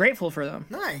 so I'm grateful for them.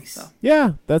 Nice.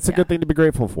 Yeah, that's a Yeah. good thing to be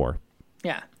grateful for.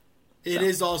 Yeah, It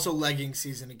is also legging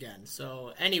season again.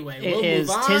 So anyway, it we'll is.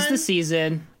 move on. Tis the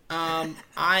season. I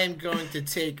am going to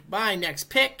take my next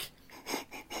pick.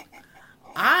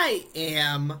 I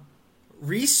am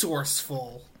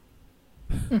resourceful.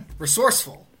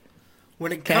 Resourceful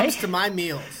when it comes to my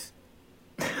meals.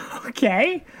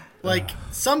 Okay. Like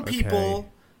some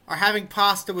people are having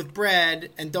pasta with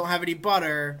bread and don't have any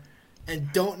butter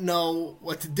and don't know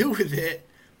what to do with it,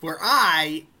 where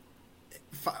I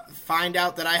find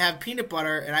out that I have peanut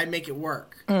butter and I make it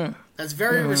work. That's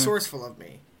very resourceful of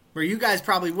me. Where you guys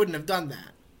probably wouldn't have done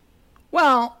that.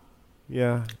 Well,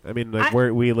 Yeah, I mean, like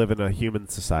I- we live in a human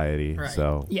society, Right.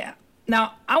 so yeah.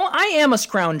 Now, I am a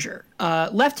scrounger.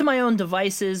 Left to my own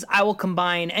devices, I will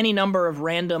combine any number of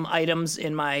random items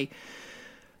in my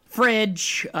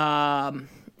fridge,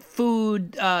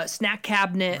 food, snack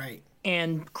cabinet, Right.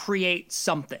 and create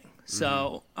something.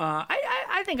 So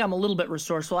I think I'm a little bit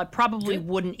resourceful. I probably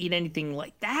wouldn't eat anything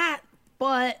like that,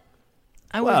 but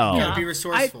I would. Well- you Gotta know, be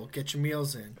resourceful. Get your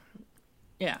meals in.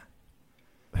 yeah.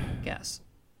 Guess.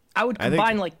 I would I think-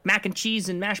 combine like mac and cheese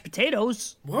and mashed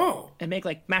potatoes Whoa. and make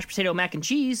like mashed potato mac and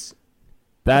cheese.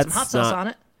 that's Some hot sauce not on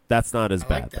it. that's not as like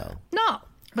bad that. though. No,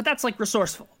 but that's like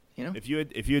resourceful, you know? If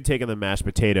you had taken the mashed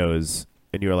potatoes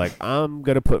and you were like, I'm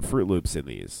gonna put Fruit Loops in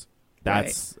these,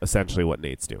 that's essentially what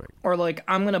Nate's doing. Or like,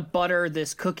 I'm going to butter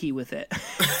this cookie with it.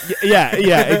 Yeah,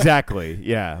 exactly.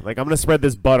 Yeah, like I'm gonna spread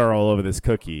this butter all over this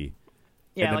cookie.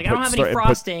 Yeah, then like I don't put- have start- any and put-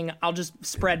 frosting. I'll just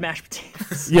spread mashed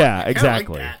potatoes. Yeah, I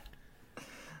exactly. like that.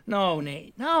 No,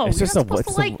 Nate. No, It's you're just not a- supposed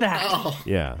it's to a- like that. Oh,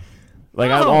 Yeah, like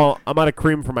No. I'm out of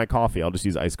cream for my coffee. I'll just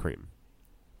use ice cream.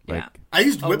 Like, Yeah. I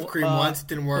used whipped cream uh, once. It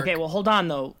didn't work. Okay, well, hold on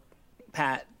though,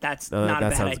 Pat. That's no, not that a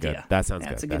bad sounds idea. good. That sounds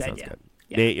That's good. a good that sounds idea. good.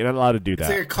 Yeah. Nate, you're not allowed to do It's that.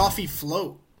 like a coffee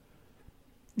float.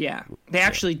 Yeah, they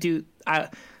actually do. All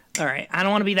right, I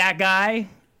don't want to be that guy.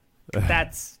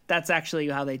 That's actually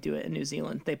how they do it in New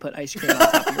Zealand. They put ice cream on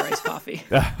top of your iced coffee.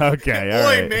 Okay, all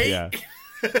Boy, right. mate. Yeah,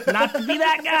 Not to be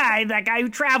that guy who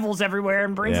travels everywhere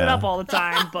and brings it Yeah. up all the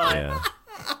time, but yeah.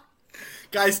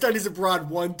 Guy studies abroad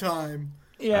one time.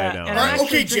 yeah. I know. And I'm Alright, actually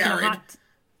okay, drinking a Jared. hot-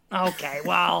 Okay,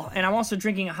 well, and I'm also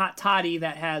drinking a hot toddy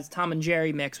that has Tom and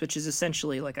Jerry mix, which is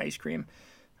essentially like ice cream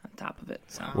on top of it.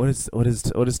 So What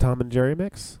is Tom and Jerry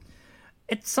mix?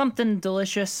 it's something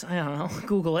delicious. I don't know.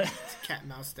 Google it. Cat and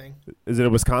mouse thing. Is it a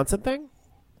Wisconsin thing?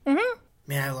 Man,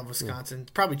 I love Wisconsin.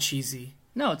 It's probably cheesy.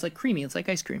 No, it's like creamy. It's like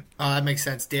ice cream. Oh, that makes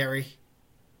sense. Dairy.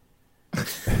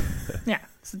 Yeah,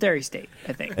 it's a dairy state,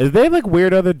 I think. Is they have like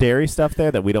weird other dairy stuff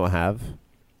there that we don't have?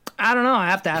 I don't know. I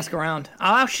have to ask around.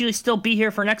 I'll actually still be here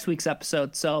for next week's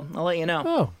episode, so I'll let you know.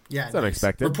 Oh, Yeah, it's nice.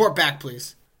 unexpected. Report back,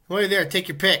 please. While you're there, take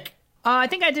your pick. I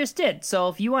think I just did. So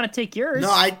if you want to take yours, No,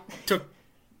 I took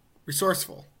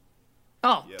resourceful.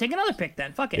 take another pick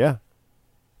then. Fuck it. Yeah,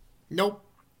 Nope.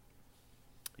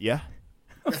 yeah.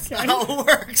 That's not how it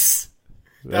works.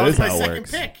 That That was is my how it second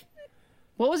works. pick.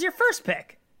 What was your first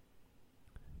pick?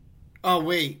 Oh,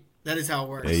 wait. That is how it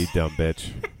works. Yeah, you dumb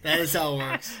bitch. That is how it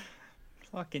works.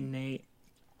 Fucking Nate.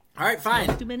 All right,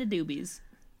 fine. Too many doobies.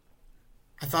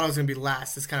 I thought I was going to be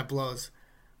last. This kind of blows.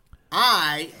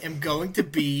 I am going to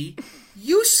be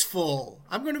useful.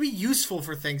 I'm going to be useful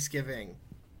for Thanksgiving.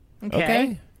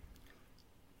 Okay.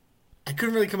 I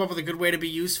couldn't really come up with a good way to be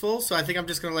useful, so I think I'm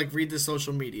just going to like read the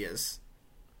social medias.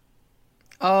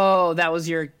 Oh, that was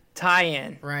your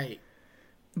tie-in. Right.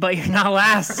 But you're not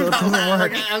last, so it doesn't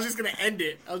work. I was just going to end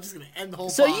it. I was just going to end the whole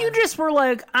So pod. you just were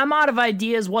like, I'm out of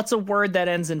ideas. What's a word that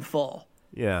ends in full?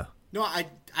 Yeah. No, I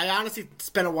honestly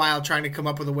spent a while trying to come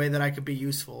up with a way that I could be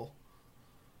useful.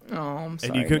 Oh, I'm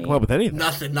sorry. And you couldn't Nate. come up with anything.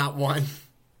 Nothing, not one.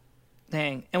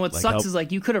 Dang. And what Like sucks help. is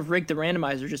like you could have rigged the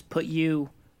randomizer, just put you.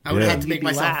 I would have Yeah. had to make You'd be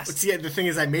myself. last. See, the thing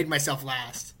is, I made myself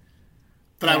last,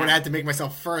 but I Yeah. would have had to make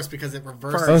myself first because it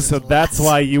reverses. Oh, so as that's last.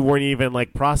 why you weren't even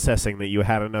like processing that you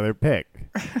had another pick.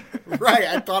 Right,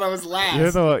 I thought I was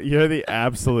last. You're the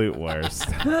absolute worst.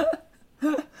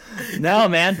 No,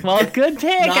 man. Well, good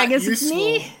pick. Not I guess useful.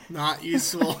 it's me. Not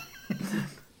useful.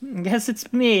 I guess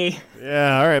it's me.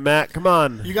 Yeah. All right, Matt. Come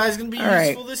on. You guys gonna be All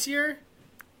useful right. this year?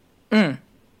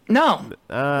 No,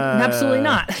 absolutely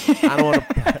not. I don't want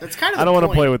to. That's kind of. I don't want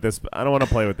want to play with this. I don't want to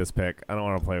play with this pick. I don't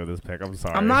want to play with this pick. I'm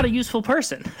sorry. I'm not a useful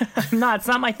person. I'm not. It's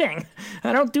not my thing.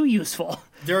 I don't do useful.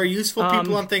 There are useful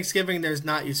people on Thanksgiving. There's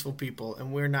not useful people,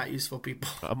 and we're not useful people.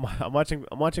 I'm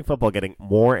watching football getting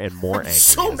more and more angry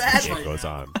so as mad the game right goes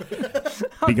now. on.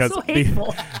 I'm Because so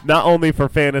hateful. not only for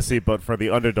fantasy but for the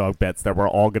underdog bets that we're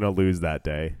all gonna lose that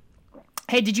day.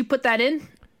 Hey, did you put that in?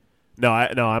 No,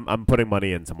 I'm putting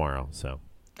money in tomorrow. So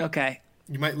Okay.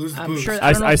 You might lose the I'm booze. sure-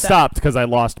 I don't know I if that- stopped because I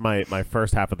lost my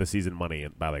first half of the season money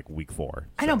by like week 4.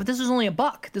 I know, but this was only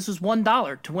 $1. This was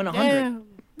 $1 to win 100.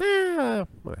 Yeah.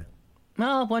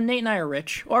 Well, when Nate and I are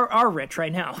rich, or are rich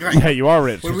right now. Right. Yeah, you are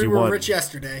rich. When 'cause we you were won. rich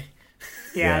yesterday.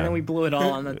 Yeah, and then we blew it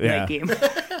all on the Yeah. night game.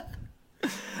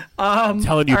 I'm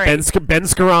telling you, all right. Ben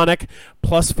Skoranek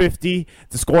plus 50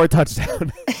 to score a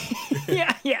touchdown.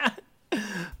 yeah.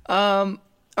 All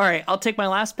right, I'll take my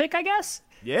last pick, I guess.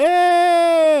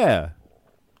 Yeah.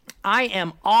 I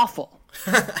am awful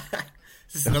Is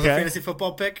this another Okay. fantasy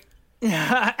football pick?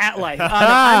 at life. No,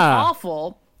 I'm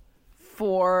awful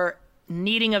for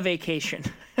needing a vacation.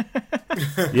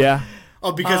 Yeah.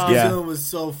 Oh, because New Yeah. Zealand was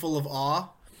so full of awe.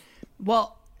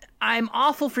 Well, I'm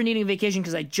awful for needing a vacation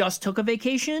because I just took a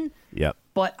vacation, Yep.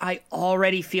 but I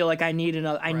already feel like I need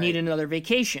another. I need Right. another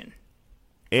vacation.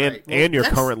 And Right. Well, and you're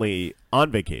that's- currently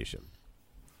on vacation.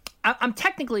 I'm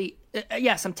technically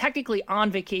yes, I'm technically on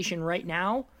vacation right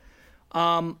now,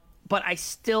 but I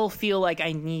still feel like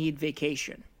I need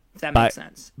vacation. If that makes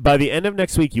sense. By the end of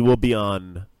next week, you will be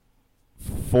on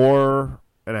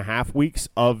 4.5 weeks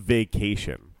of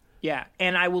vacation. Yeah,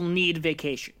 and I will need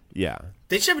vacation. Yeah.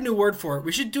 They should have a new word for it.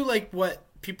 We should do like what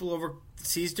people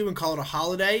overseas do and call it a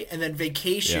holiday, and then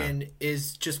vacation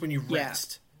is just when you Yeah.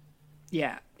 rest.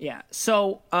 Yeah.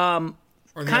 So,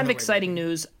 Or the kind other of way, exciting maybe.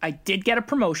 news. I did get a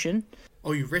promotion.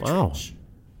 Oh, you rich. Wow.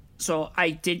 So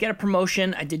I did get a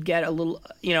promotion. I did get a little,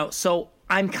 so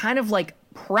I'm kind of like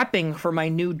prepping for my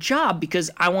new job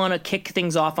because I want to kick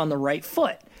things off on the right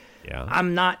foot. Yeah.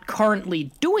 I'm not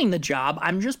currently doing the job.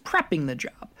 I'm just prepping the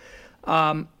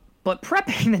job. But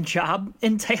prepping the job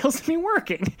entails me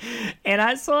working.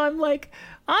 And so I'm like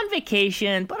on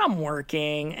vacation, but I'm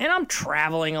working and I'm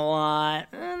traveling a lot.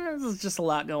 And there's just a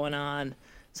lot going on.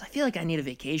 So I feel like I need a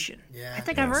vacation. Yeah. I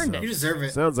think I've earned You it. deserve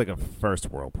it. Sounds like a first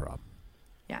world problem.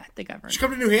 Yeah, I think I've You earned should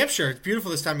come to New Hampshire. It's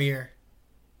beautiful this time of year.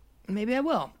 it. Maybe I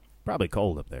will. Probably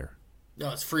cold up there.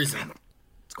 No, it's freezing.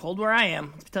 It's cold where I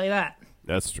am. I'll tell you that.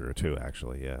 That's true too,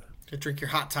 actually. Yeah. Go drink your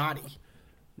hot toddy.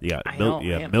 You got I milk. know,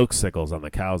 Yeah, man. milk sickles on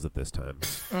the cows at this time.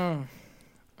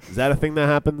 Is that a thing that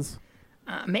happens?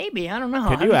 Maybe. I don't know.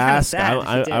 Can I'd you be kinda ask? sad if it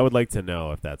I did. would like to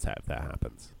know if that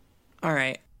happens. All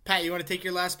right. Pat, you want to take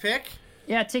your last pick?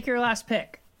 Yeah, take your last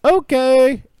pick.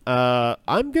 Okay.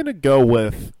 I'm going to go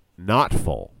with not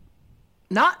full.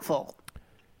 Not full.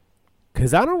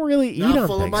 Because I don't really eat Not on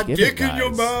full of my Thanksgiving, dick in your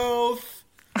guys. mouth.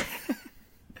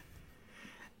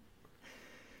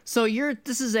 So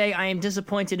this is I am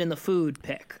disappointed in the food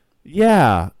pick.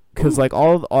 Yeah, because like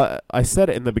I said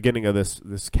it in the beginning of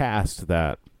this cast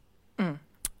that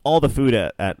all the food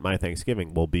at my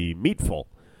Thanksgiving will be meatful,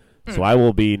 so I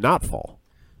will be not full.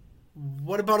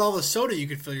 What about all the soda you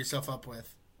could fill yourself up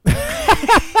with?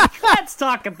 Let's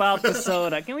talk about the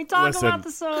soda. Can we talk Listen. about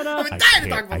the soda? I'm dying to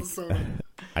talk about the soda.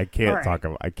 I can't All right.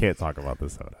 talk about the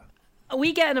soda.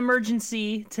 We get an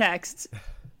emergency text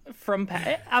from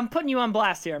Pat. I'm putting you on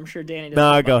blast here. I'm sure Danny doesn't.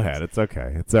 No, know go about ahead. It's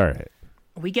okay. It's all right. this.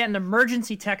 We get an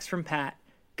emergency text from Pat.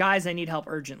 Guys, I need help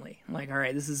urgently. I'm like, all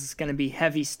right, this is going to be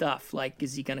heavy stuff. Like,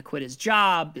 is he going to quit his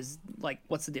job?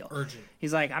 What's the deal? Urgent.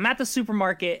 He's like, I'm at the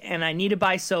supermarket and I need to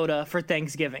buy soda for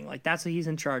Thanksgiving. Like, that's what he's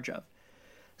in charge of.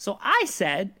 So I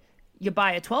said, you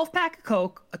buy a 12-pack of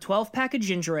Coke, a 12-pack of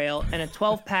ginger ale, and a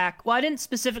 12-pack. Well, I didn't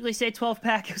specifically say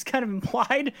 12-pack. It was kind of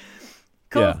implied.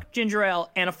 Coke, Yeah. ginger ale,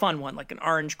 and a fun one, like an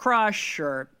orange crush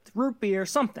or root beer or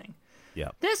something. Yeah.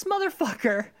 This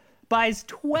motherfucker buys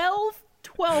 12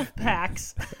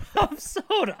 packs of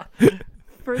soda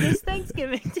for this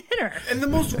Thanksgiving dinner. And the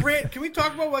most can we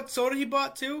talk about what soda he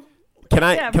bought too? Can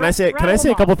I Yeah, say a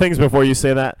rattle couple them things before you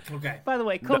say that? Okay. By the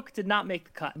way, Coke did not make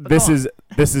the cut. But This go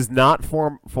on. is not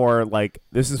for like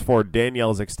this is for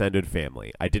Danielle's extended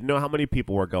family. I didn't know how many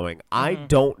people were going. I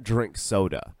don't drink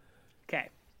soda. Okay.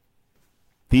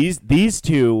 These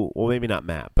two, well, maybe not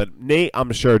Matt, but Nate,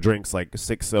 I'm sure drinks like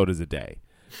 6 sodas a day.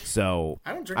 So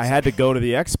I don't drink I had to go to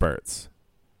the experts.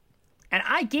 And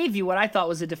I gave you what I thought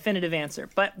was a definitive answer.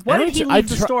 But what And did he leave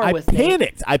the store I with, Nate?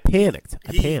 panicked. I panicked.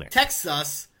 He texts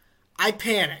us. I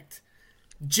panicked.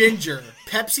 Ginger,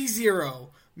 Pepsi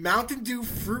Zero, Mountain Dew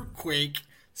Fruit Quake,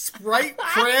 Sprite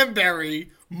Cranberry,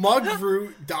 Mug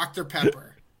Fruit, Dr.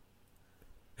 Pepper.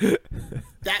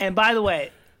 And by the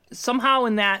way, somehow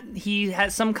in that, he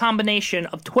has some combination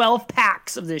of 12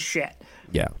 packs of this shit.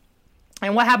 Yeah.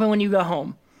 And what happened when you go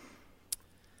home?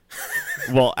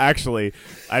 Well, actually,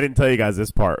 I didn't tell you guys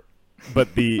this part,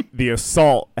 but the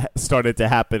assault started to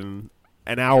happen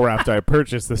an hour after I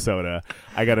purchased the soda.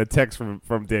 I got a text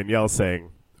from Danielle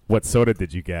saying, "What soda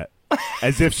did you get?"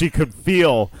 As if she could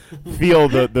feel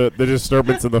the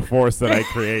disturbance in the force that I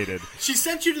created. She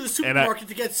sent you to the supermarket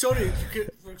to get soda. You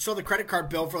could show the credit card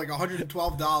bill for like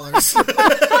 $112.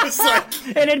 It's like,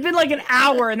 And it had been like an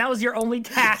hour, and that was your only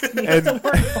task. You had to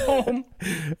work home.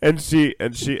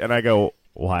 And I go,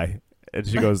 "Why?" And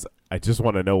she goes, "I just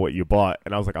want to know what you bought."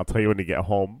 And I was like, "I'll tell you when you get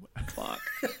home." Fuck.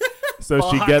 So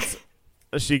Fuck.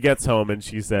 she gets home and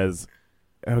she says,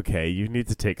 "Okay, you need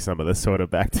to take some of the soda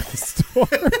back to the store."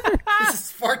 this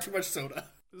is far too much soda.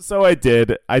 So I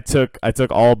did. I took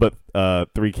all but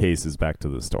 3 cases back to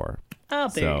the store. Oh,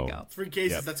 there So- you go. 3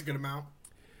 cases, Yep. that's a good amount.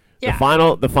 Yeah. The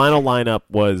final lineup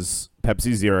was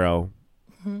Pepsi Zero,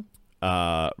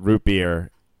 root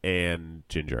beer, and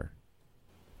ginger.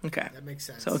 Okay. That makes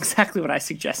sense. So exactly what I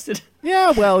suggested.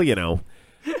 Yeah, well,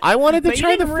 I wanted to But you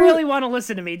try the didn't fruit. really want to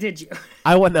listen to me, did you?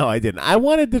 No, I didn't. I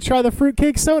wanted to try the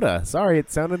fruitcake soda. Sorry,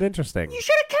 it sounded interesting. You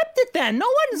should have kept it then. No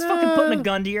one's fucking putting a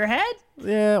gun to your head.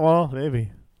 Yeah, well,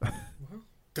 maybe.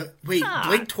 Wait,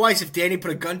 blink twice if Danny put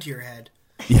a gun to your head.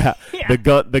 Yeah, Yeah.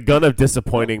 the gun of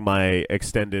disappointing my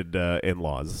extended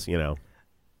in-laws.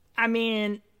 I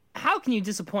mean, how can you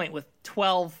disappoint with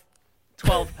 12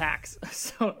 packs of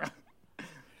soda?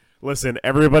 Listen,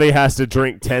 everybody has to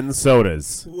drink 10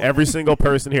 sodas. Every single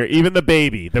person here, even the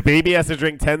baby. The baby has to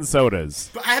drink 10 sodas.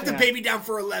 But I have the baby down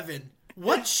for 11.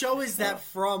 What show is that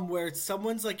from where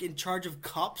someone's like in charge of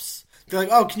cups? They're like,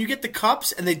 "Oh, can you get the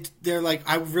cups?" And they're like,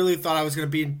 "I really thought I was going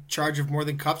to be in charge of more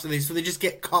than cups." And they just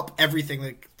get cup everything.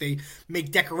 Like they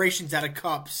make decorations out of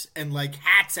cups and like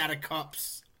hats out of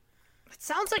cups. It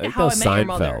sounds like I How I think Met that Your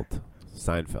was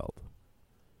Mother.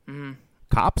 Seinfeld.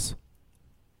 Cops?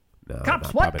 No, Cups?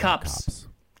 not- What probably not cups?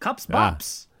 Cups, Ah.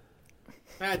 bops.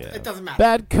 It doesn't matter.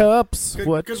 Bad cups. Good-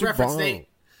 what good you reference, want? Nate.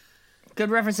 Good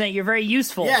reference, Nate. You're very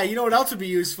useful. Yeah, you know what else would be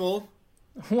useful?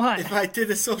 What? If I did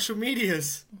the social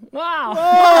medias, Wow.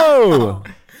 Oh!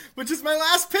 which is my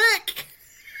last pick.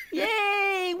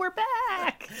 Yay, we're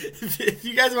back. If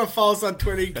you guys want to follow us on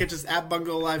Twitter, you can catch us at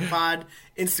Bungalow Live Pod,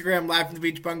 Instagram Live from the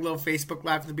Beach Bungalow, Facebook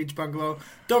Live from the Beach Bungalow.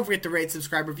 Don't forget to rate,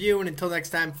 subscribe, review, and until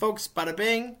next time, folks, bada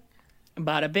bing.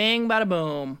 Bada bing, bada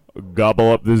boom. Gobble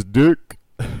up this dick.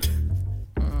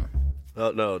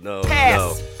 Oh, no.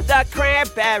 Pass the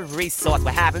cranberry sauce.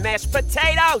 We're having mashed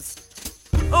potatoes.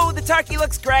 Ooh, the turkey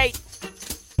looks great.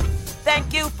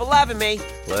 Thank you for loving me.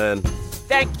 Len.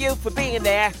 Thank you for being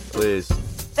there. Please.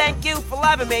 Thank you for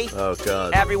loving me. Oh,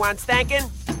 God. Everyone's thanking.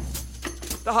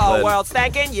 The whole Len. world's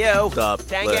thanking you. Stop.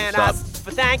 Thanking Len, us stop.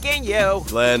 for thanking you.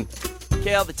 Len.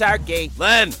 Kill the turkey.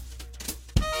 Len!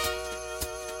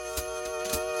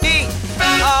 Eat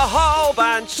a whole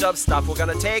bunch of stuff. We're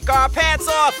gonna take our pants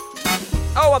off.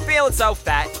 Oh, I'm feeling so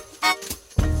fat.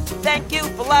 Thank you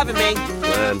for loving me.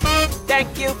 Len.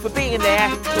 Thank you for being there.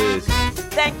 Please.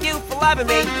 Thank you for loving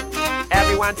me.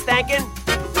 Everyone's thanking.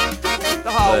 The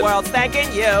whole Len. world's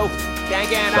thanking you.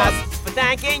 Thanking Stop. us for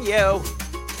thanking you.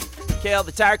 Kill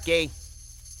the turkey.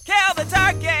 Kill the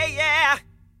turkey, yeah.